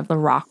motor of the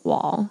rock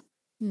wall.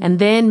 And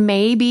then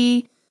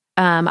maybe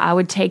I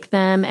would take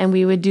them and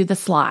we would do the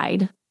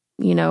slide,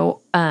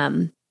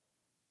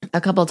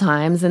 a couple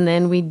times, and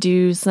then we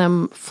do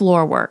some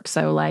floor work.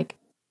 So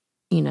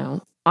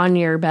on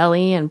your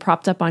belly and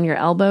propped up on your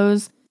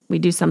elbows, we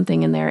do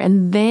something in there.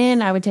 And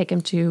then I would take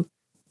them to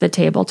the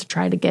table to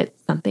try to get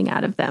something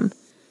out of them,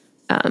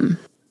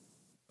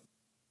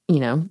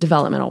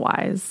 developmental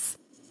wise.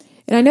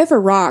 And I know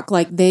for Rock,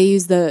 they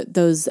use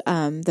those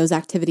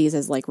activities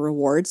as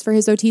rewards for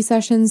his OT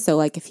sessions. So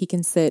if he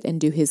can sit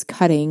and do his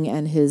cutting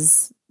and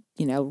his,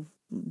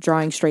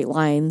 drawing straight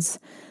lines,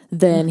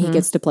 then he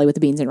gets to play with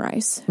the beans and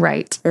rice.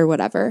 Right. Or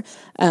whatever,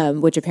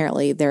 which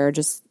apparently there are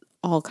just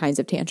all kinds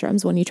of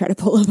tantrums when you try to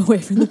pull him away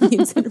from the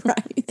beans and rice.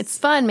 It's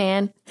fun,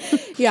 man.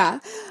 Yeah.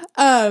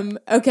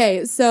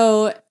 Okay.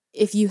 So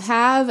if you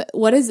have,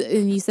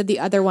 and you said the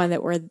other one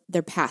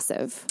they're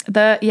passive.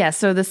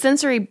 So the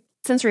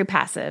sensory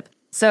passive.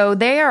 So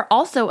they are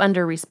also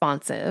under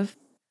responsive,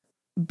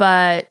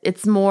 but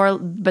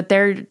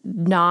they're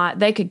not,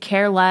 they could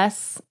care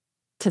less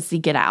to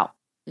seek it out.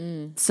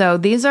 So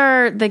these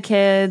are the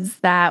kids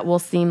that will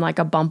seem like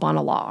a bump on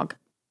a log.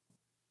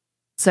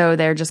 So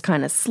they're just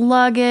kind of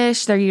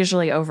sluggish. They're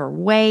usually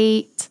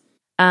overweight.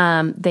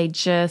 They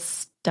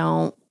just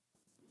don't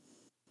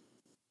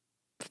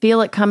feel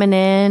it coming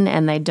in,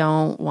 and they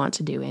don't want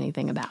to do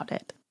anything about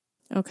it.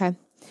 Okay.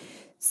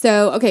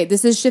 So,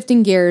 this is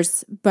shifting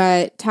gears,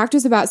 but talk to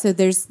us about, so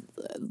there's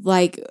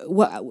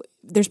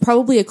there's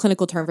probably a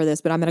clinical term for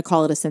this, but I'm going to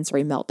call it a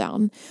sensory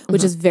meltdown,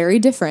 which is very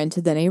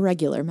different than a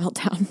regular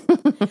meltdown.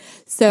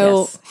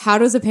 So yes. How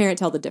does a parent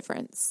tell the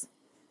difference?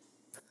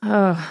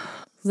 Because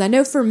I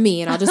know for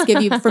me, and I'll just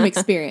give you from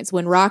experience,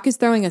 when Rock is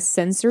throwing a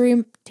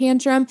sensory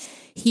tantrum,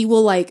 he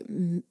will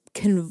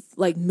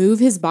move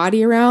his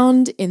body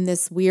around in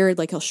this weird,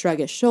 he'll shrug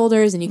his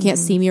shoulders, and you can't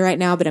see me right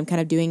now, but I'm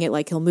kind of doing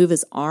it. He'll move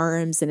his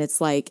arms, and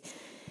it's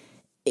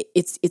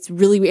it's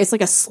really weird. It's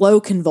like a slow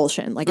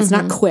convulsion. It's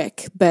not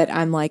quick, but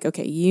I'm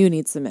okay, you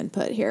need some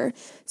input here.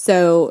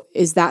 So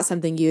is that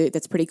something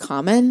that's pretty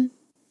common?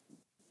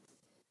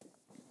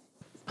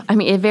 I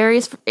mean, it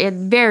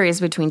varies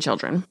between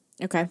children.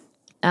 Okay.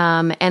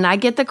 And I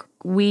get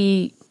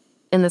we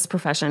in this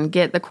profession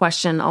get the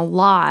question a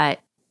lot,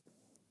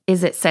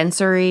 is it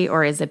sensory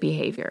or is it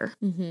behavior?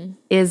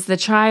 Is the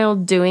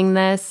child doing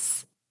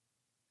this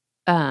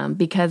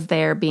because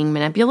they're being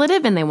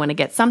manipulative and they want to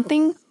get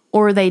something,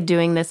 or are they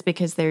doing this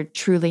because they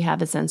truly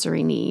have a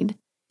sensory need?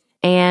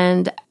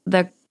 And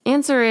the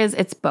answer is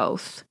it's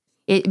both.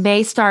 It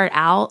may start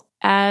out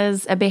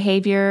as a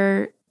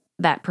behavior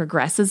that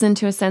progresses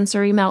into a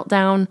sensory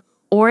meltdown,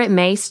 or it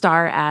may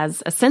start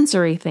as a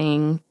sensory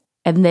thing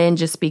and then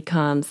just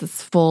becomes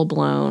this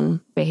full-blown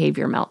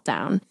behavior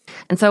meltdown.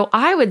 And so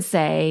I would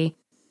say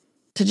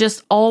to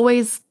just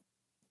always,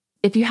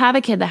 if you have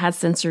a kid that has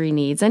sensory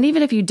needs, and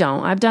even if you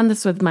don't, I've done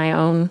this with my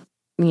own,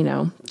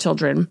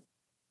 children,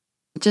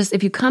 just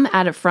if you come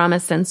at it from a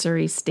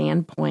sensory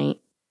standpoint,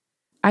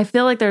 I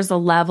feel like there's a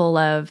level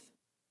of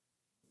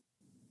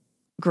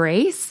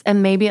grace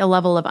and maybe a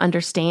level of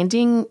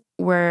understanding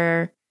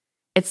where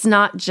it's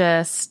not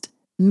just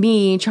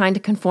me trying to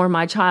conform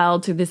my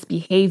child to this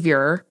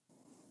behavior,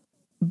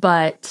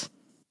 but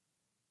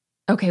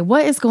okay,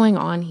 what is going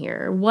on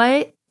here?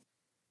 What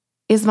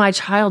is my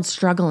child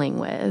struggling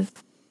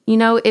with?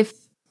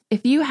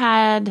 If you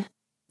had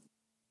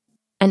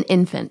an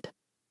infant,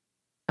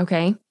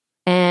 okay,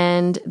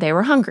 and they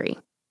were hungry.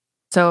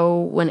 So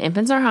when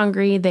infants are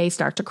hungry, they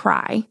start to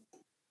cry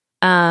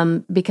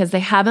because they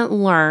haven't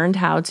learned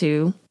how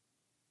to,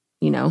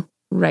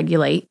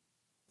 regulate,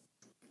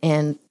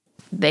 and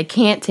they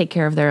can't take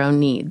care of their own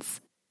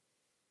needs.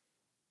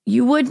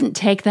 You wouldn't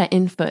take that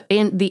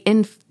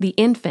the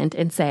infant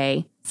and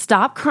say,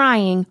 "Stop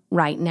crying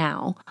right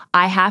now.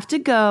 I have to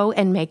go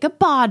and make a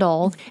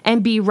bottle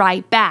and be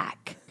right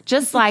back."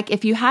 Just like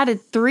if you had a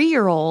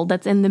 3-year-old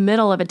that's in the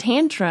middle of a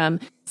tantrum,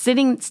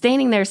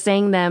 standing there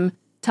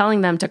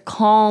telling them to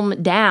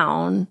calm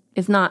down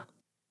is not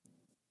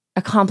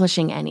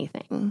accomplishing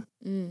anything.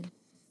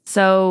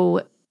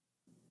 So,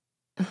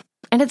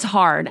 and it's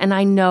hard. And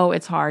I know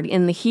it's hard.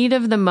 In the heat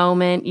of the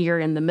moment, you're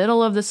in the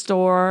middle of the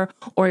store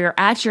or you're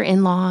at your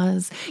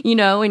in-laws,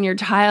 and your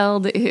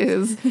child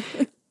is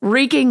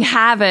wreaking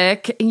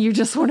havoc and you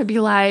just want to be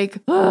like,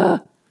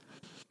 ugh.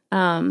 Just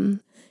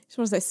want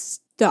to say,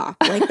 stop.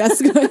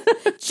 That's good.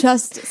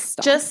 Just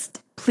stop.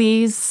 Just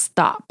please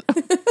stop.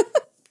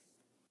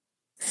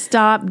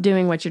 Stop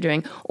doing what you're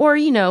doing. Or,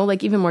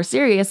 even more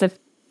serious, if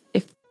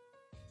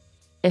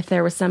if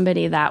there was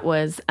somebody that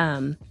was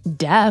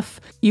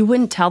deaf, you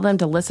wouldn't tell them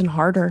to listen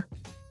harder.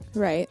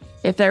 Right.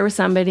 If there was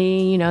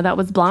somebody, that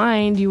was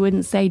blind, you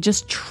wouldn't say,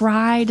 just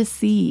try to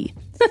see.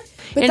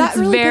 But and it's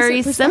really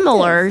very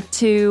similar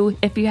to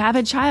if you have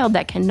a child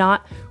that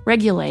cannot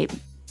regulate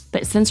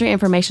the sensory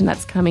information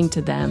that's coming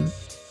to them,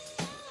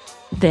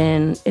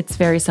 then it's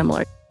very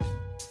similar.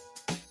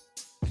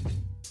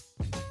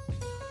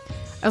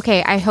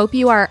 Okay, I hope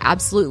you are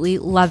absolutely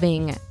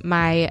loving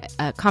my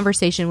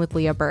conversation with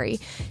Leah Burry.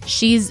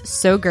 She's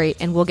so great,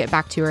 and we'll get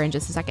back to her in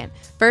just a second.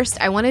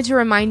 First, I wanted to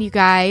remind you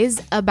guys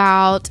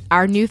about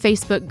our new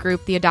Facebook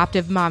group, the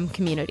Adoptive Mom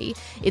Community.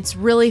 It's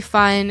really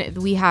fun.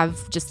 We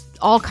have just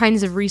all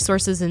kinds of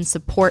resources and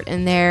support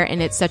in there,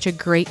 and it's such a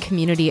great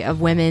community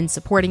of women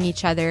supporting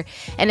each other.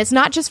 And it's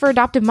not just for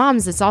adoptive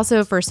moms, it's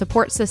also for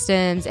support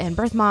systems and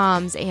birth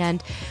moms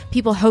and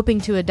people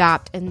hoping to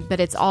adopt. But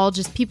it's all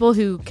just people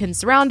who can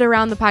surround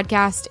around the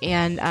podcast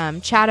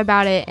and chat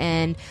about it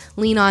and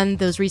lean on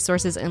those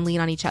resources and lean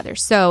on each other.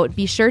 So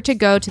be sure to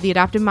go to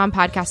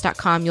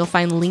theadoptivemompodcast.com. You'll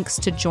find links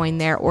to join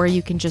there, or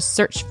you can just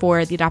search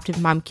for the Adoptive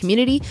Mom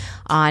Community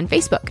on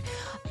Facebook.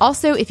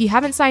 Also, if you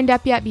haven't signed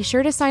up yet, be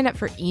sure to sign up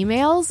for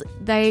emails.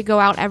 They go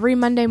out every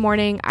Monday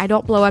morning. I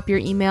don't blow up your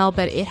email,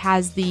 but it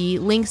has the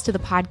links to the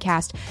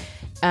podcast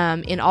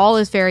in all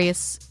its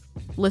various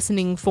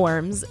listening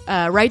forms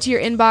right to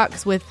your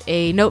inbox with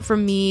a note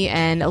from me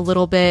and a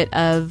little bit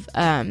of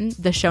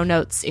the show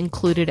notes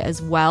included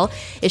as well.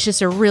 It's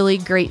just a really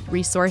great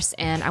resource,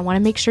 and I want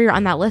to make sure you're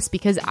on that list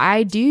because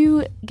I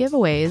do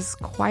giveaways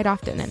quite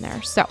often in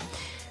there. So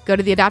go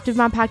to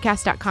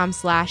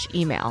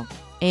theadoptivemompodcast.com/email.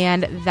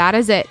 And that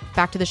is it.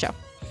 Back to the show.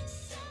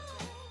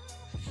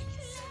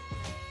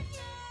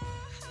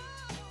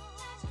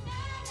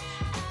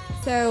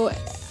 So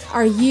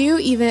are you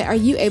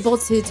able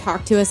to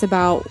talk to us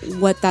about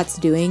what that's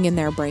doing in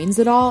their brains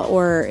at all?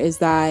 Or is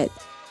that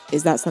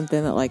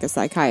something that like a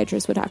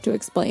psychiatrist would have to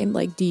explain?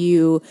 Like,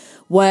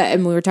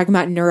 and we were talking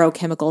about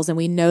neurochemicals, and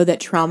we know that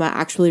trauma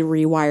actually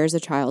rewires a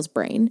child's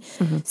brain.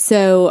 Mm-hmm.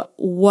 So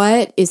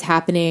what is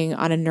happening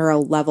on a neuro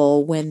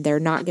level when they're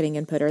not getting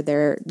input, or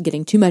they're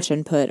getting too much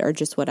input, or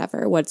just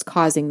whatever? What's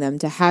causing them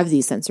to have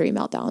these sensory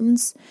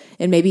meltdowns?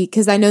 And maybe,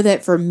 because I know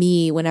that for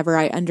me, whenever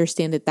I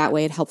understand it that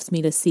way, it helps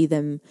me to see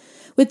them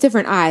with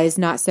different eyes,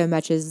 not so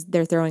much as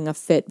they're throwing a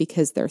fit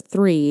because they're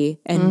 3,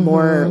 and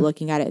more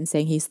looking at it and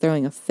saying he's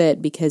throwing a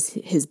fit because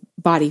his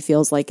body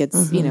feels like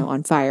it's,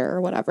 on fire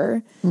or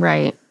whatever.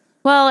 Right.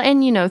 Well,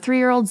 and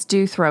 3-year-olds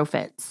do throw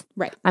fits.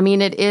 Right. I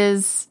mean, it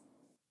is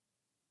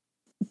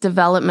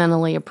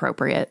developmentally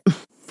appropriate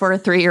for a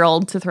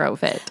 3-year-old to throw a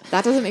fit.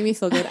 That doesn't make me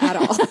feel good at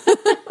all.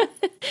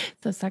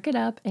 So suck it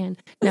up. And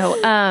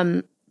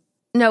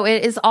no,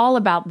 it is all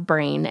about the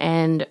brain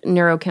and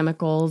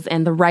neurochemicals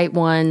and the right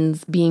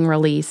ones being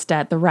released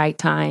at the right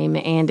time.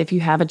 And if you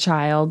have a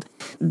child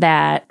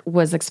that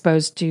was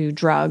exposed to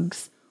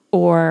drugs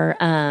or,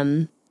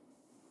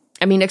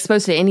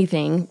 exposed to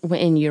anything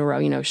in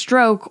utero,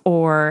 stroke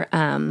or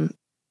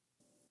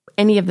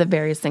any of the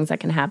various things that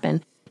can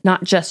happen,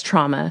 not just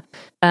trauma,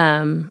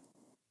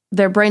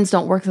 their brains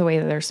don't work the way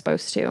that they're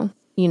supposed to,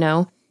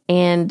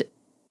 and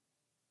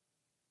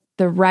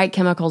the right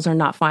chemicals are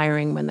not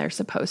firing when they're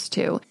supposed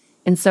to.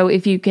 And so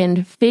if you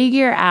can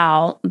figure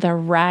out the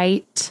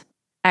right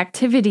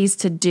activities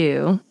to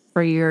do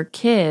for your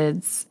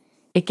kids,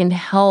 it can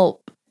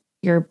help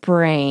your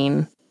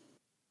brain,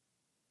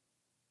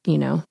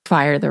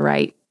 fire the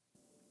right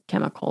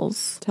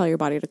chemicals. Tell your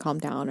body to calm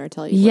down or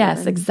tell you. Yes,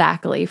 whatever.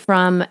 exactly.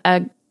 From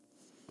an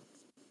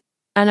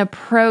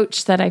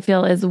approach that I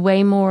feel is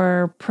way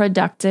more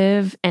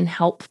productive and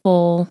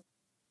helpful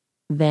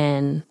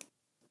than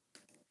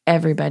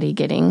everybody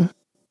getting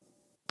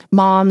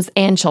moms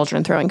and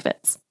children throwing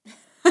fits.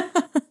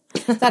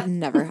 That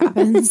never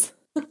happens.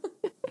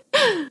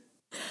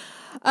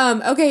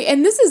 Okay,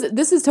 and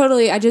this is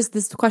totally,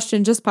 this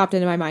question just popped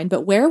into my mind,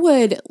 but where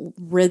would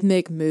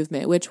rhythmic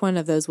movement, which one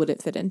of those would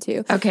it fit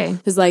into? Okay.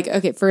 Because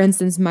for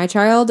instance, my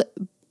child,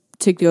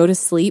 to go to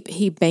sleep,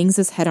 he bangs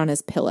his head on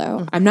his pillow.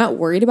 Mm-hmm. I'm not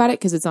worried about it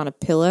because it's on a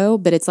pillow,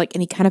 but it's like,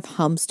 and he kind of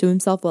hums to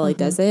himself while he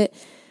does it.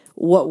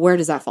 Where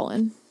does that fall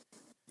in?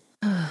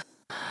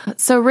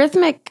 So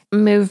rhythmic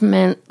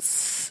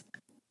movements,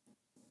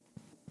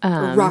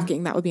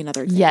 rocking, that would be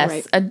another.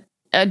 Yes. Right?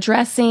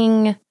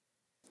 Addressing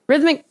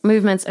rhythmic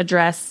movements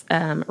address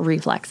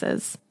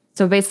reflexes.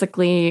 So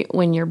basically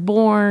when you're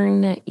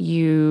born,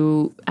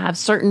 you have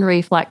certain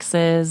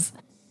reflexes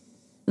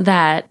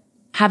that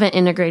haven't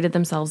integrated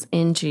themselves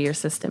into your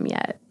system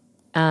yet.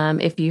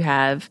 If you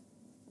have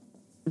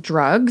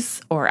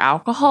drugs or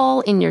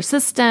alcohol in your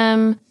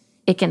system,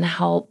 it can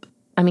help.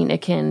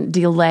 It can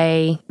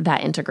delay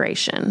that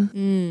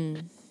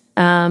integration.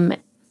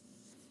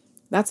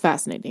 That's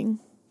fascinating.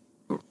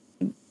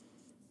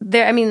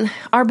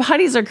 Our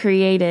bodies are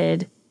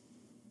created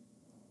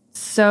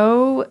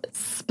so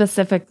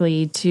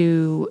specifically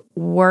to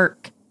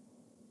work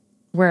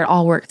where it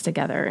all works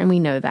together, and we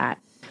know that.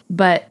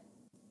 But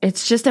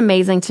it's just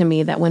amazing to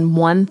me that when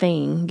one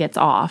thing gets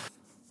off,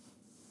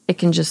 it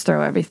can just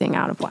throw everything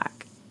out of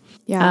whack.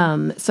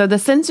 Yeah. So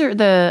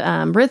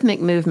the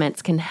rhythmic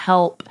movements can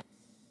help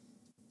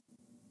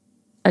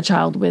a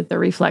child with the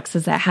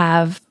reflexes that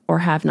have or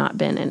have not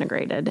been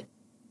integrated.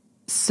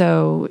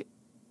 So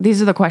these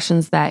are the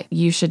questions that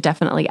you should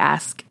definitely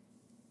ask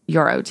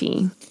your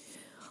OT.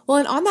 Well,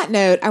 and on that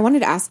note, I wanted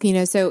to ask,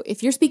 so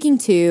if you're speaking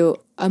to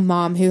a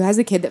mom who has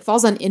a kid that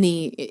falls on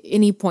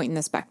any point in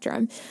the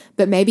spectrum,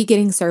 but maybe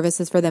getting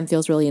services for them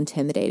feels really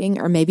intimidating,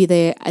 or maybe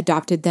they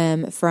adopted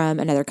them from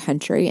another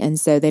country and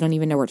so they don't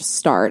even know where to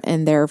start,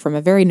 and they're from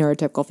a very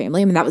neurotypical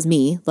family. I mean, that was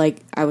me.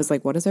 Like, I was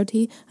like, what is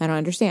OT? I don't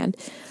understand.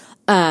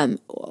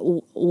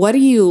 What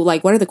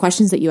are the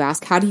questions that you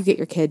ask? How do you get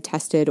your kid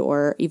tested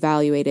or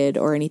evaluated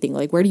or anything?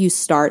 Like, where do you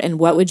start? And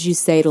what would you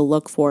say to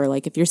look for?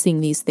 Like, if you're seeing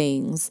these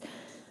things,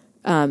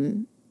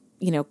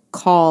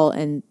 call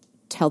and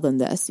tell them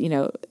this.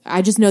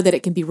 I just know that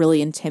it can be really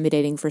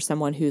intimidating for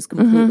someone who's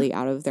completely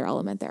out of their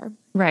element there.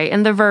 Right.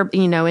 And the verb,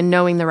 and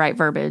knowing the right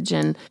verbiage.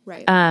 And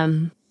right.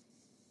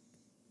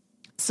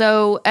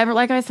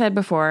 Like I said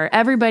before,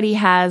 everybody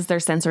has their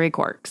sensory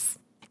quirks.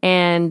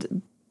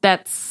 And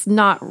that's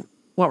not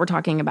what we're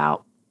talking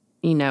about,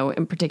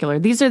 in particular.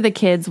 These are the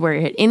kids where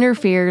it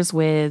interferes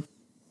with,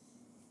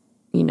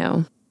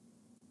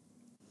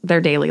 their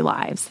daily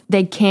lives.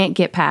 They can't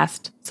get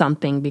past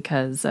something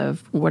because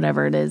of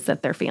whatever it is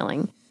that they're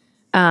feeling.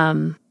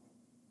 And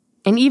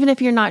even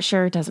if you're not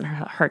sure, it doesn't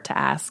hurt to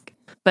ask.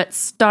 But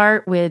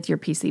start with your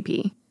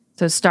PCP.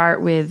 So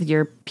start with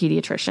your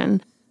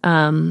pediatrician.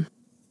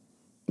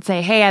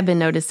 Say, hey, I've been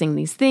noticing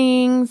these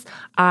things.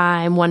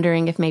 I'm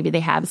wondering if maybe they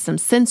have some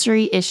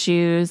sensory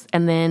issues.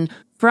 And then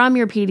from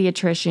your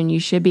pediatrician, you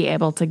should be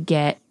able to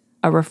get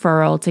a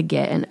referral to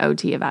get an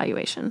OT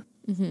evaluation.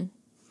 Mm-hmm.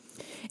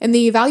 And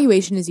the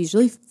evaluation is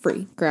usually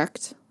free,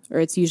 correct? Or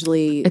it's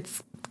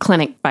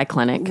clinic by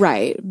clinic.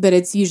 Right. But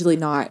it's usually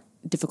not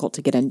difficult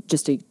to get in,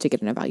 just to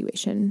get an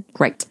evaluation.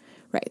 Right.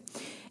 Right.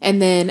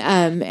 And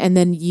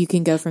then you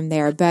can go from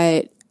there.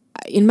 But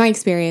in my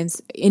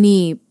experience,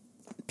 any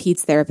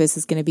peds therapist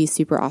is going to be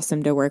super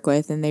awesome to work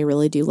with, and they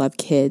really do love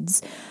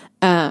kids.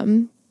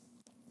 And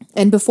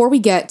before we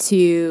get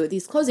to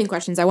these closing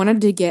questions, I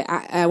wanted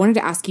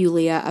to ask you,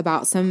 Leah,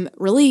 about some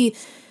really,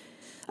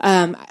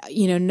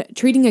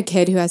 treating a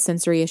kid who has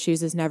sensory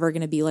issues is never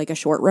going to be like a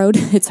short road.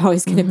 It's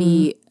always going to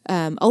be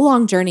a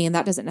long journey, and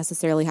that doesn't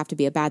necessarily have to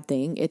be a bad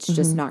thing. It's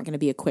just not going to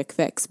be a quick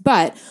fix.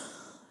 But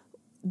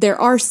there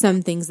are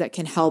some things that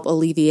can help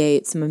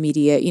alleviate some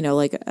immediate,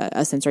 like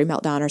a sensory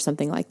meltdown or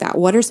something like that.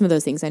 What are some of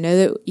those things? I know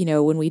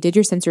that, when we did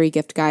your sensory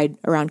gift guide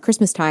around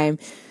Christmas time,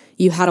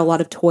 you had a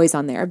lot of toys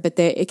on there, but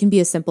it can be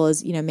as simple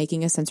as,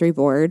 making a sensory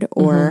board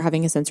or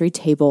having a sensory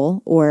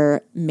table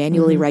or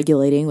manually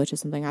regulating, which is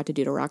something I have to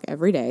do to rock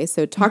every day.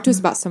 So talk to us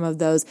about some of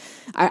those.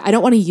 I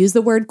don't want to use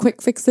the word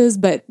quick fixes,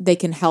 but they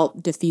can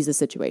help diffuse a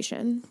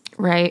situation.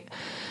 Right.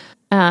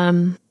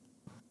 And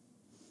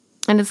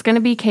it's going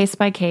to be case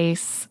by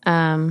case.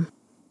 And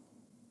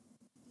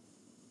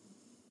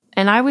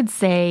I would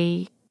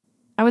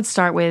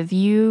start with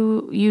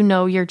you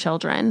know your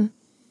children.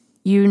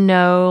 You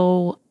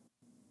know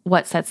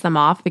what sets them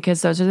off,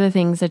 because those are the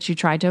things that you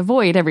try to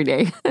avoid every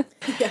day.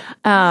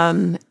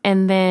 And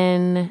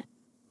then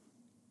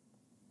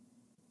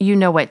you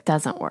know what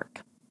doesn't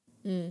work.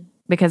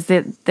 Because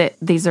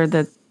these are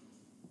the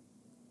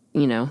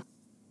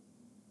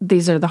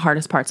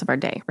hardest parts of our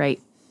day, right?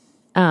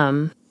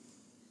 And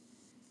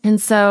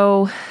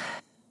so,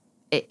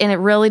 it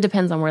really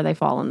depends on where they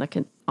fall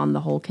on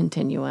the whole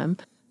continuum.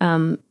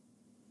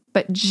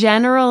 But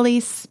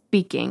generally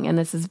speaking, and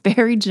this is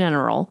very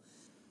general,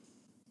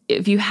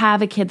 if you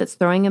have a kid that's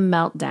throwing a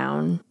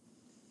meltdown,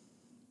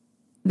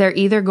 they're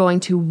either going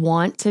to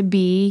want to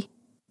be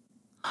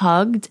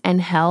hugged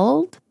and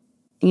held,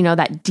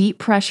 that deep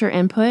pressure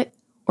input,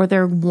 or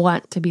they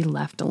want to be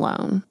left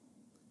alone.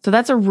 So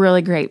that's a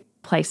really great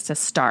place to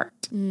start.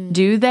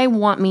 Do they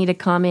want me to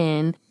come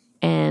in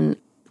and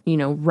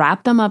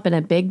wrap them up in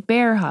a big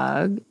bear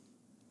hug,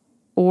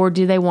 or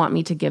do they want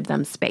me to give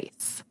them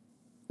space?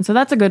 And so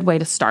that's a good way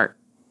to start,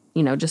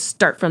 just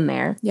start from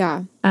there.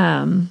 Yeah.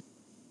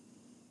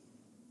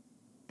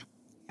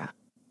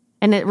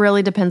 And it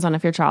really depends on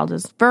if your child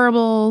is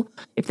verbal,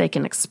 if they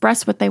can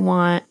express what they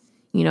want.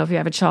 If you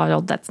have a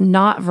child that's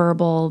not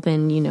verbal,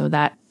 then,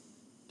 that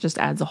just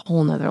adds a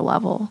whole nother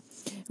level.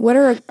 What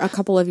are a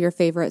couple of your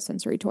favorite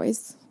sensory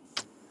toys?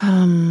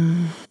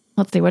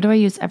 Let's see. What do I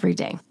use every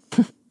day?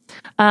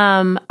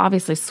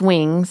 Obviously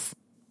swings.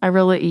 I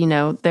really,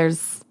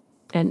 there's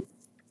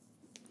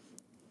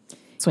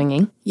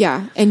swinging.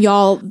 Yeah. And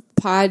y'all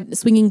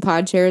swinging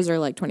pod chairs are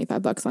like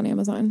 $25 on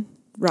Amazon.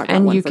 Rock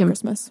got one for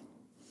Christmas.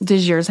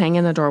 Does yours hang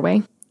in the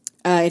doorway?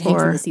 It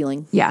hangs in the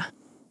ceiling. Yeah.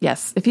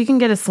 Yes. If you can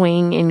get a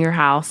swing in your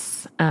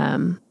house,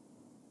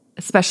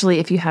 especially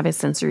if you have a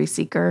sensory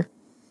seeker,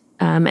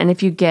 and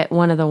if you get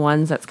one of the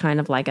ones that's kind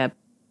of like a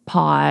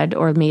pod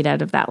or made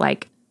out of that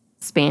like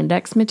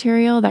spandex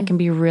material, that can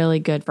be really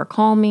good for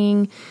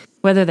calming,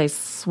 whether they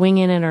swing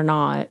in it or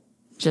not,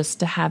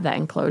 just to have that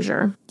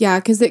enclosure. Yeah,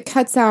 because it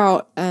cuts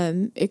out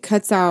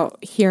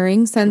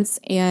hearing sense,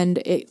 and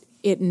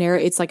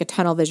it's like a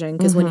tunnel vision,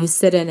 because when you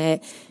sit in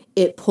it,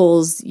 it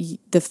pulls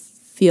the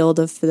field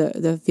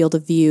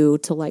of view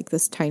to like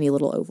this tiny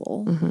little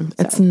oval. So.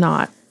 It's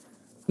not.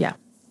 Yeah.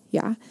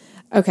 Yeah.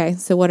 Okay.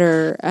 So what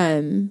are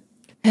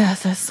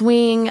so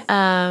swing.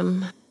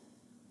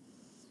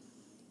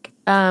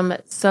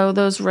 So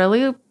those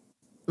really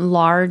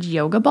large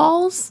yoga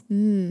balls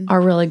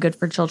are really good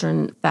for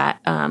children that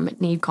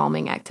need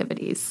calming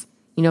activities.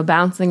 You know,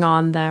 bouncing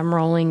on them,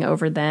 rolling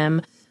over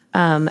them,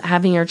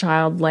 having your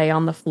child lay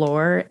on the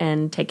floor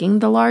and taking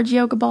the large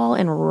yoga ball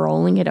and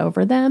rolling it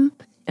over them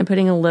and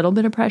putting a little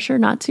bit of pressure,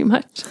 not too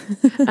much,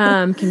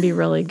 can be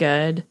really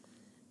good.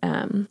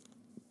 And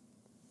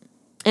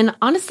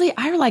honestly,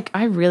 I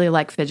really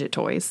like fidget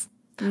toys.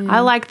 I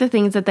like the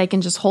things that they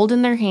can just hold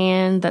in their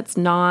hand that's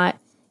not,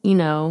 you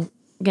know,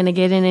 going to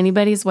get in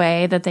anybody's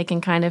way, that they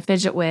can kind of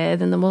fidget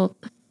with. And then we'll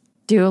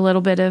do a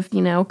little bit of,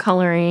 you know,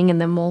 coloring,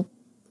 and then we'll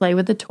play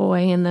with the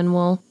toy, and then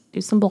we'll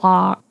do some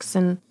blocks.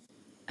 And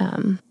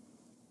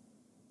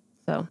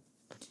so.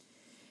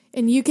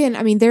 And you can,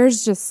 I mean,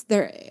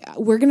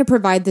 we're going to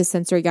provide this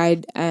sensory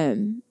guide,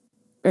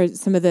 or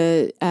some of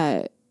the,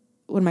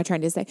 what am I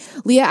trying to say?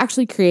 Leah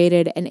actually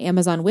created an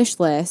Amazon wish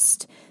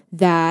list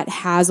that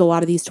has a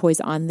lot of these toys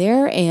on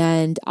there,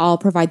 and I'll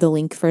provide the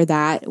link for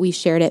that. We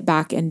shared it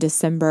back in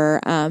December,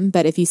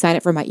 but if you sign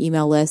up for my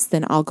email list,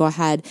 then I'll go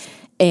ahead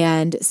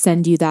and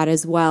send you that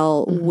as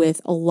well,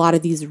 with a lot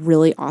of these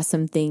really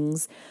awesome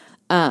things.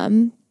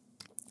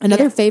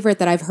 Another favorite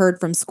that I've heard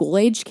from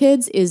school-age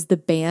kids is the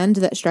band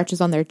that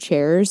stretches on their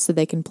chairs so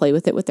they can play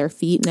with it with their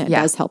feet, and it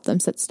does help them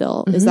sit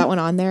still. Is that one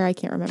on there? I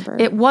can't remember.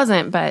 It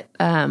wasn't, but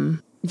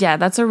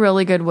that's a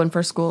really good one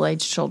for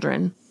school-age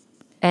children.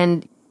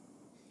 And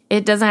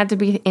it doesn't have to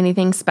be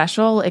anything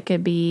special. It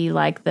could be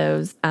like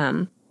those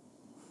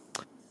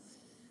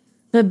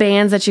the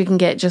bands that you can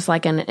get just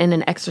like in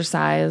an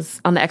exercise,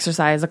 on the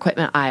exercise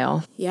equipment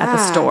aisle at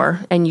the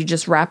store, and you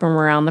just wrap them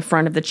around the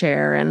front of the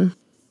chair and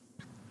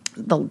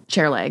the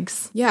chair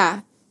legs.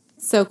 Yeah.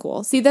 So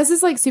cool. See, this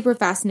is like super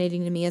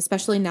fascinating to me,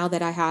 especially now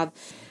that I have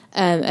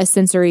a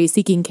sensory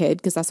seeking kid,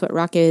 because that's what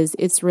Rock is.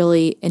 It's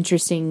really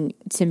interesting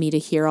to me to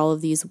hear all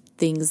of these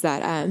things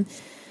that,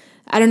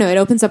 I don't know, it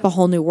opens up a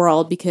whole new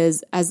world,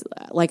 because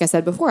like I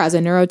said before, as a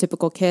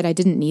neurotypical kid, I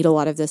didn't need a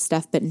lot of this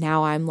stuff, but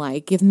now I'm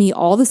like, give me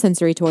all the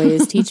sensory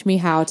toys, teach me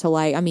how to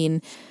like, I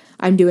mean,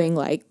 I'm doing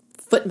like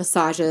foot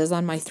massages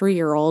on my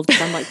 3-year-old,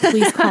 because I'm like,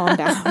 please calm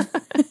down.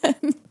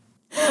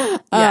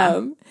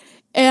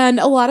 And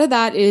a lot of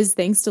that is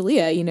thanks to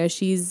Leah. You know,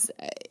 she's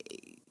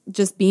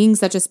just being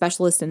such a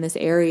specialist in this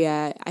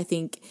area. I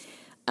think,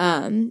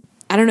 I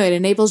don't know, it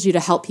enables you to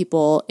help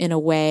people in a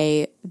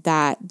way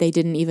that they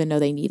didn't even know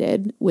they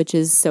needed, which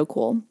is so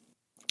cool.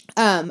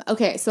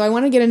 Okay, so I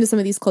want to get into some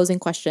of these closing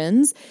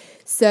questions.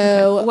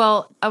 So, okay.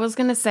 Well, I was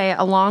going to say,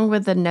 along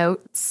with the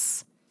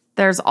notes,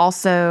 there's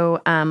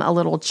also a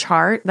little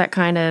chart that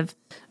kind of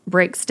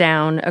breaks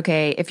down,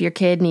 okay, if your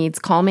kid needs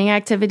calming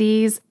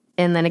activities,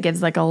 and then it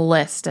gives like a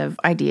list of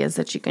ideas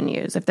that you can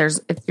use. If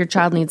your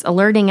child needs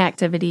alerting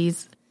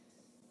activities,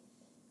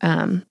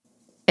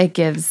 it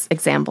gives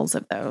examples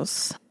of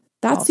those.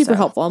 That's also super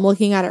helpful. I'm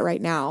looking at it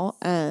right now.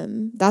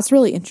 That's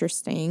really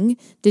interesting.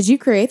 Did you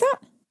create that?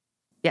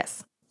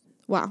 Yes.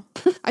 Wow.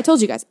 I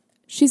told you guys.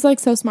 She's like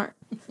so smart.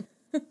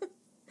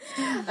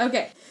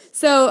 Okay.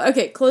 So,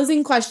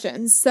 closing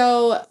questions.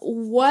 So,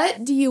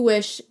 what do you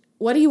wish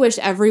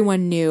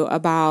everyone knew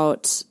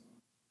about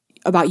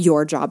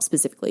your job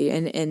specifically,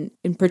 and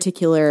in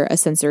particular a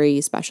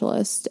sensory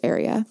specialist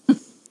area?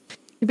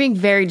 You're being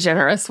very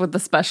generous with the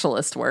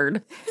specialist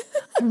word.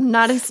 I'm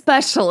not a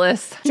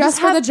specialist.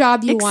 Just for the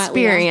job you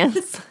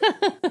experience.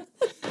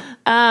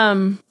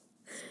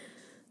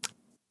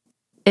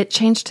 It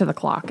changed to the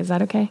clock. Is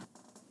that okay?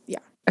 Yeah.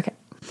 Okay.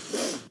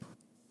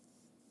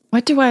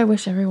 What do I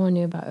wish everyone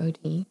knew about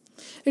OT?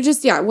 Or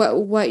just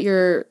what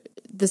your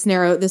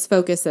this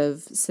focus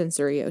of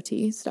sensory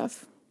OT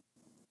stuff.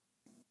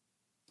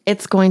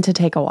 It's going to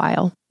take a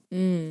while.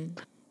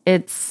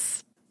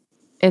 It's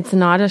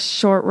not a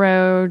short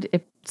road.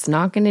 It's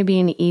not going to be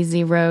an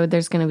easy road.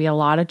 There's going to be a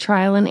lot of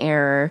trial and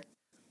error,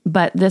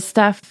 but this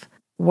stuff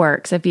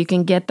works. If you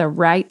can get the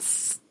right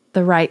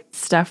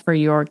stuff for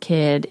your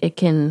kid, it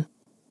can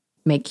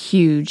make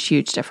huge,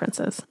 huge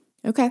differences.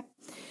 Okay.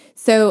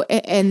 So,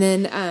 and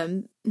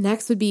then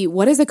next would be,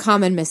 what is a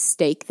common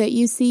mistake that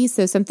you see?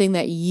 So something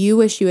that you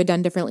wish you had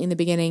done differently in the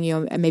beginning,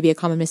 you know, maybe a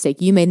common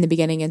mistake you made in the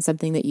beginning, and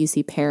something that you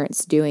see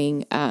parents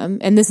doing.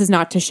 And this is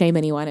not to shame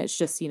anyone. It's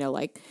just, you know,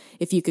 like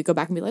if you could go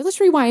back and be like, let's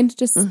rewind,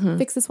 just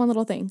fix this one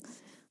little thing.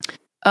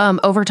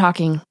 Over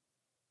talking.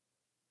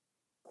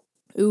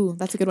 Ooh,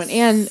 that's a good one.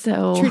 And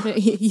so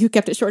you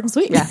kept it short and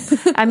sweet. Yeah.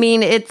 I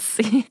mean, it's...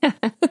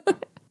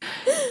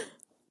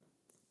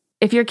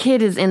 If your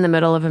kid is in the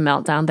middle of a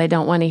meltdown, they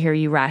don't want to hear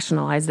you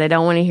rationalize. They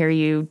don't want to hear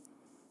you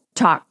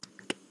talk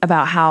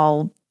about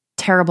how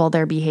terrible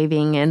they're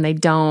behaving, and they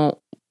don't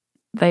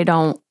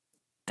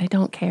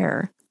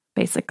care,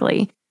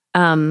 basically.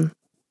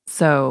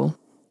 So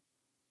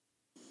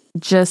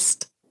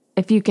just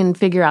if you can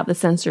figure out the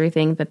sensory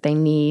thing that they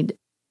need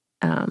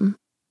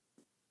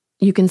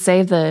you can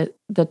save the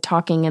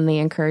talking and the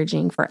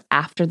encouraging for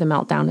after the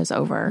meltdown is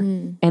over,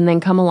 and then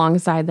come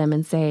alongside them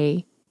and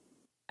say,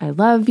 I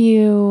love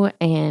you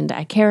and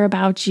I care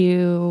about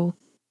you.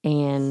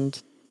 And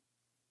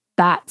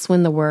that's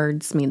when the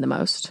words mean the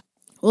most.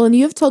 Well, and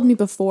you have told me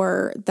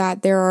before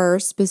that there are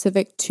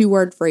specific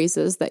 2-word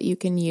phrases that you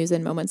can use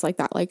in moments like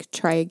that, like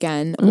try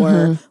again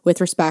or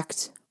with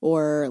respect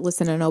or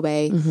listen and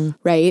obey,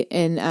 right?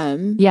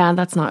 And yeah,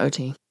 that's not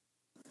OT.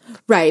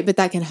 Right, but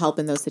that can help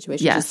in those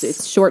situations. Yes.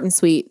 It's short and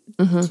sweet,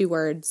 2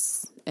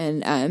 words.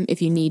 And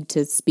if you need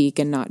to speak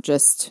and not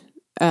just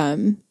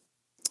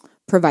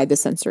provide the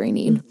sensory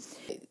need.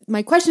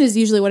 My question is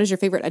usually, what is your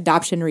favorite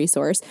adoption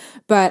resource?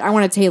 But I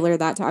want to tailor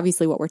that to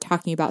obviously what we're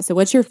talking about. So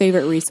what's your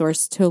favorite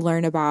resource to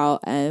learn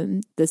about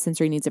the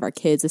sensory needs of our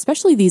kids,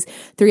 especially these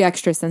 3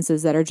 extra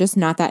senses that are just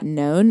not that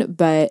known,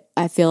 but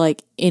I feel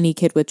like any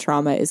kid with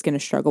trauma is going to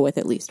struggle with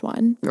at least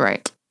one.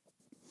 Right.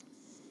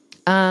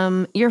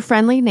 Your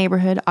friendly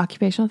neighborhood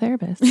occupational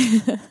therapist.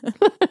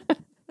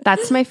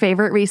 That's my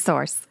favorite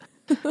resource.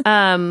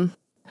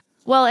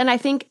 Well, and I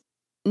think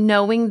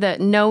knowing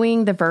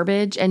the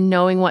verbiage and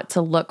knowing what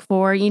to look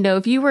for,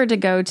 if you were to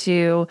go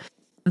to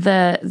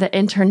the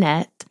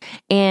internet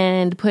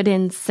and put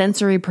in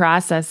sensory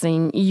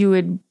processing, you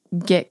would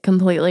get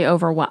completely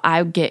overwhelmed.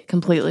 I would get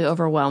completely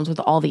overwhelmed with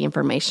all the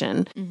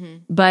information.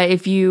 But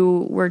if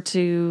you were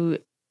to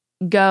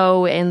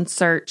go and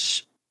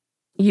search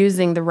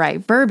using the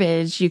right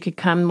verbiage, you could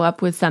come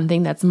up with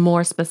something that's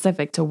more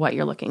specific to what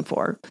you're looking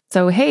for.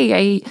 So, hey,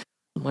 I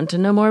want to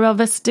know more about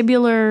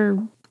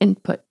vestibular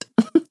input.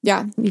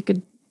 Yeah. You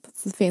could.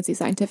 That's the fancy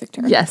scientific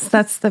term. Yes,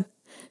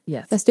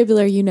 yes.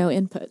 Vestibular,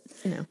 input.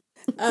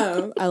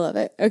 I love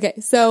it. Okay.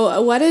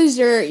 So what is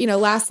your,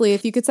 lastly,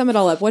 if you could sum it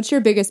all up, what's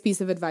your biggest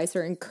piece of advice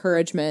or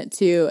encouragement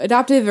to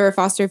adoptive or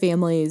foster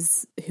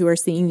families who are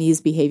seeing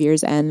these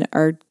behaviors and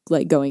are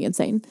like going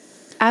insane?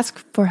 Ask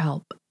for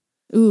help.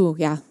 Ooh,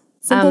 yeah.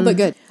 Simple but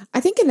good. I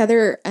think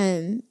another,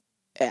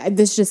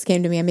 this just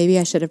came to me, and maybe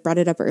I should have brought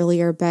it up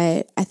earlier,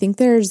 but I think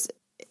there's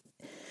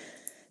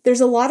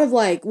a lot of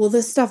like, well,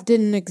 this stuff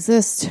didn't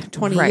exist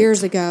 20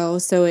 years ago,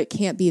 so it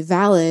can't be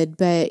valid.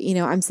 But,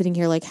 I'm sitting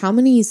here like, how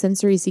many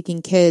sensory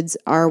seeking kids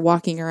are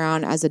walking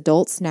around as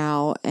adults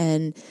now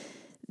and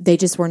they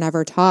just were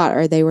never taught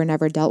or they were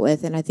never dealt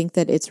with? And I think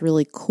that it's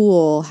really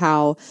cool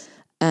how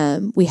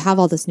we have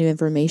all this new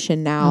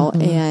information now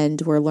and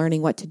we're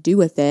learning what to do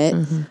with it.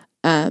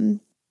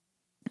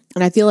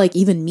 And I feel like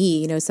even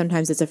me,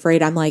 sometimes it's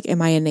afraid. I'm like, am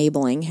I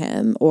enabling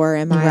him or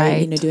am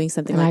I, doing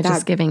something like that? Am I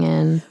just giving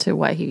in to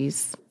what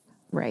he's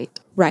right?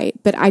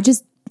 But I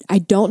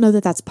don't know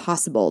that that's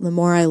possible. The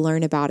more I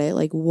learn about it,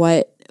 like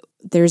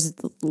there's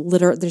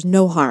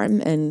no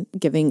harm in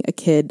giving a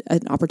kid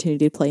an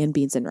opportunity to play in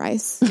beans and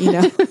rice,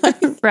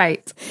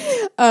 Right.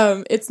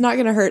 It's not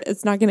going to hurt.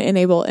 It's not going to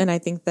enable. And I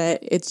think that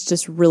it's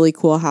just really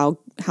cool how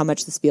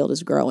much this field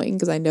is growing,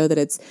 because I know that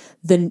it's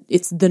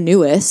the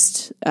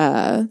newest,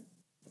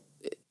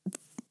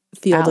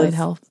 field Allied of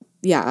health.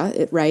 Yeah,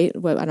 right.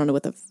 Well, I don't know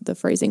what the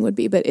phrasing would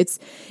be, but it's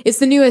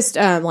the newest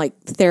like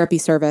therapy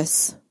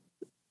service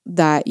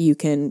that you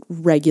can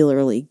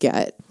regularly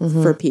get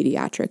for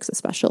pediatrics,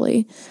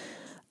 especially.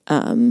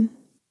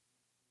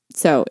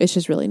 So it's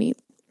just really neat.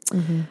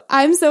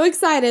 I'm so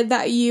excited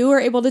that you were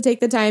able to take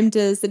the time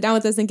to sit down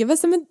with us and give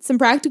us some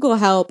practical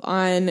help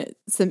on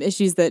some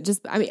issues that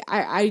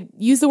I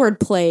use the word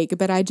plague,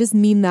 but I just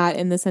mean that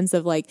in the sense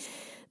of like,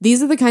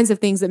 these are the kinds of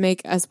things that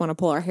make us want to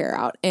pull our hair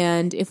out.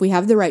 And if we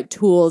have the right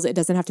tools, it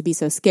doesn't have to be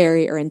so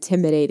scary or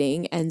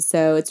intimidating. And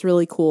so it's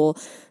really cool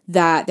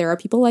that there are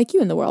people like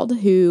you in the world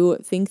who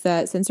think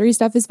that sensory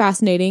stuff is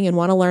fascinating and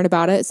want to learn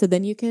about it. So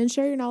then you can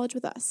share your knowledge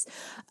with us.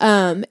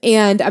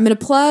 And I'm going to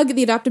plug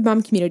the Adoptive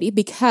Mom community,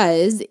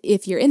 because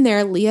if you're in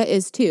there, Leah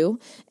is too,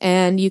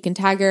 and you can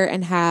tag her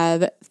and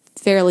have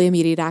fairly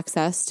immediate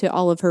access to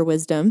all of her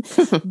wisdom.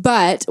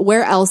 But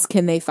where else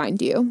can they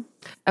find you?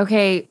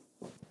 Okay.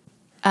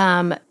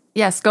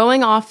 Yes,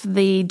 going off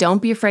the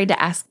don't be afraid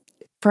to ask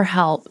for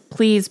help.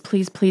 Please,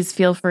 please, please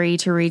feel free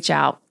to reach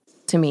out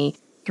to me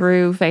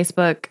through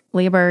Facebook,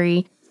 Leah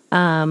Burry.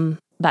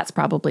 That's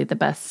probably the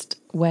best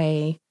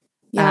way.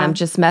 Yeah.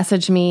 Just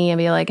message me and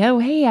be like, oh,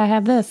 hey, I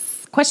have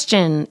this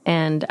question.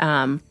 And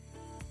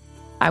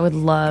I would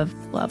love,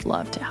 love,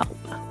 love to help.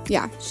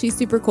 Yeah, she's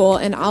super cool.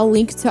 And I'll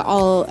link to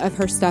all of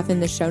her stuff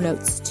in the show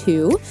notes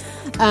too.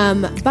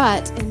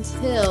 But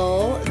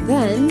until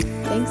then,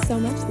 thanks so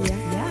much, Leah.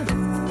 Yeah.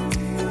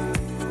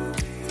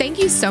 Thank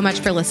you so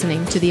much for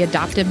listening to the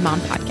Adoptive Mom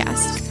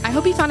Podcast. I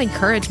hope you found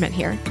encouragement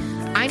here.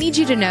 I need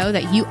you to know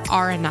that you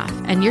are enough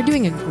and you're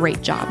doing a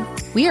great job.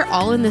 We are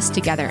all in this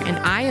together, and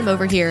I am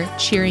over here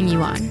cheering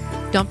you on.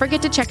 Don't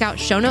forget to check out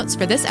show notes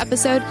for this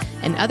episode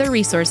and other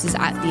resources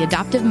at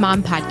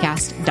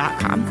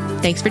theadoptivemompodcast.com.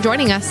 Thanks for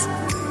joining us.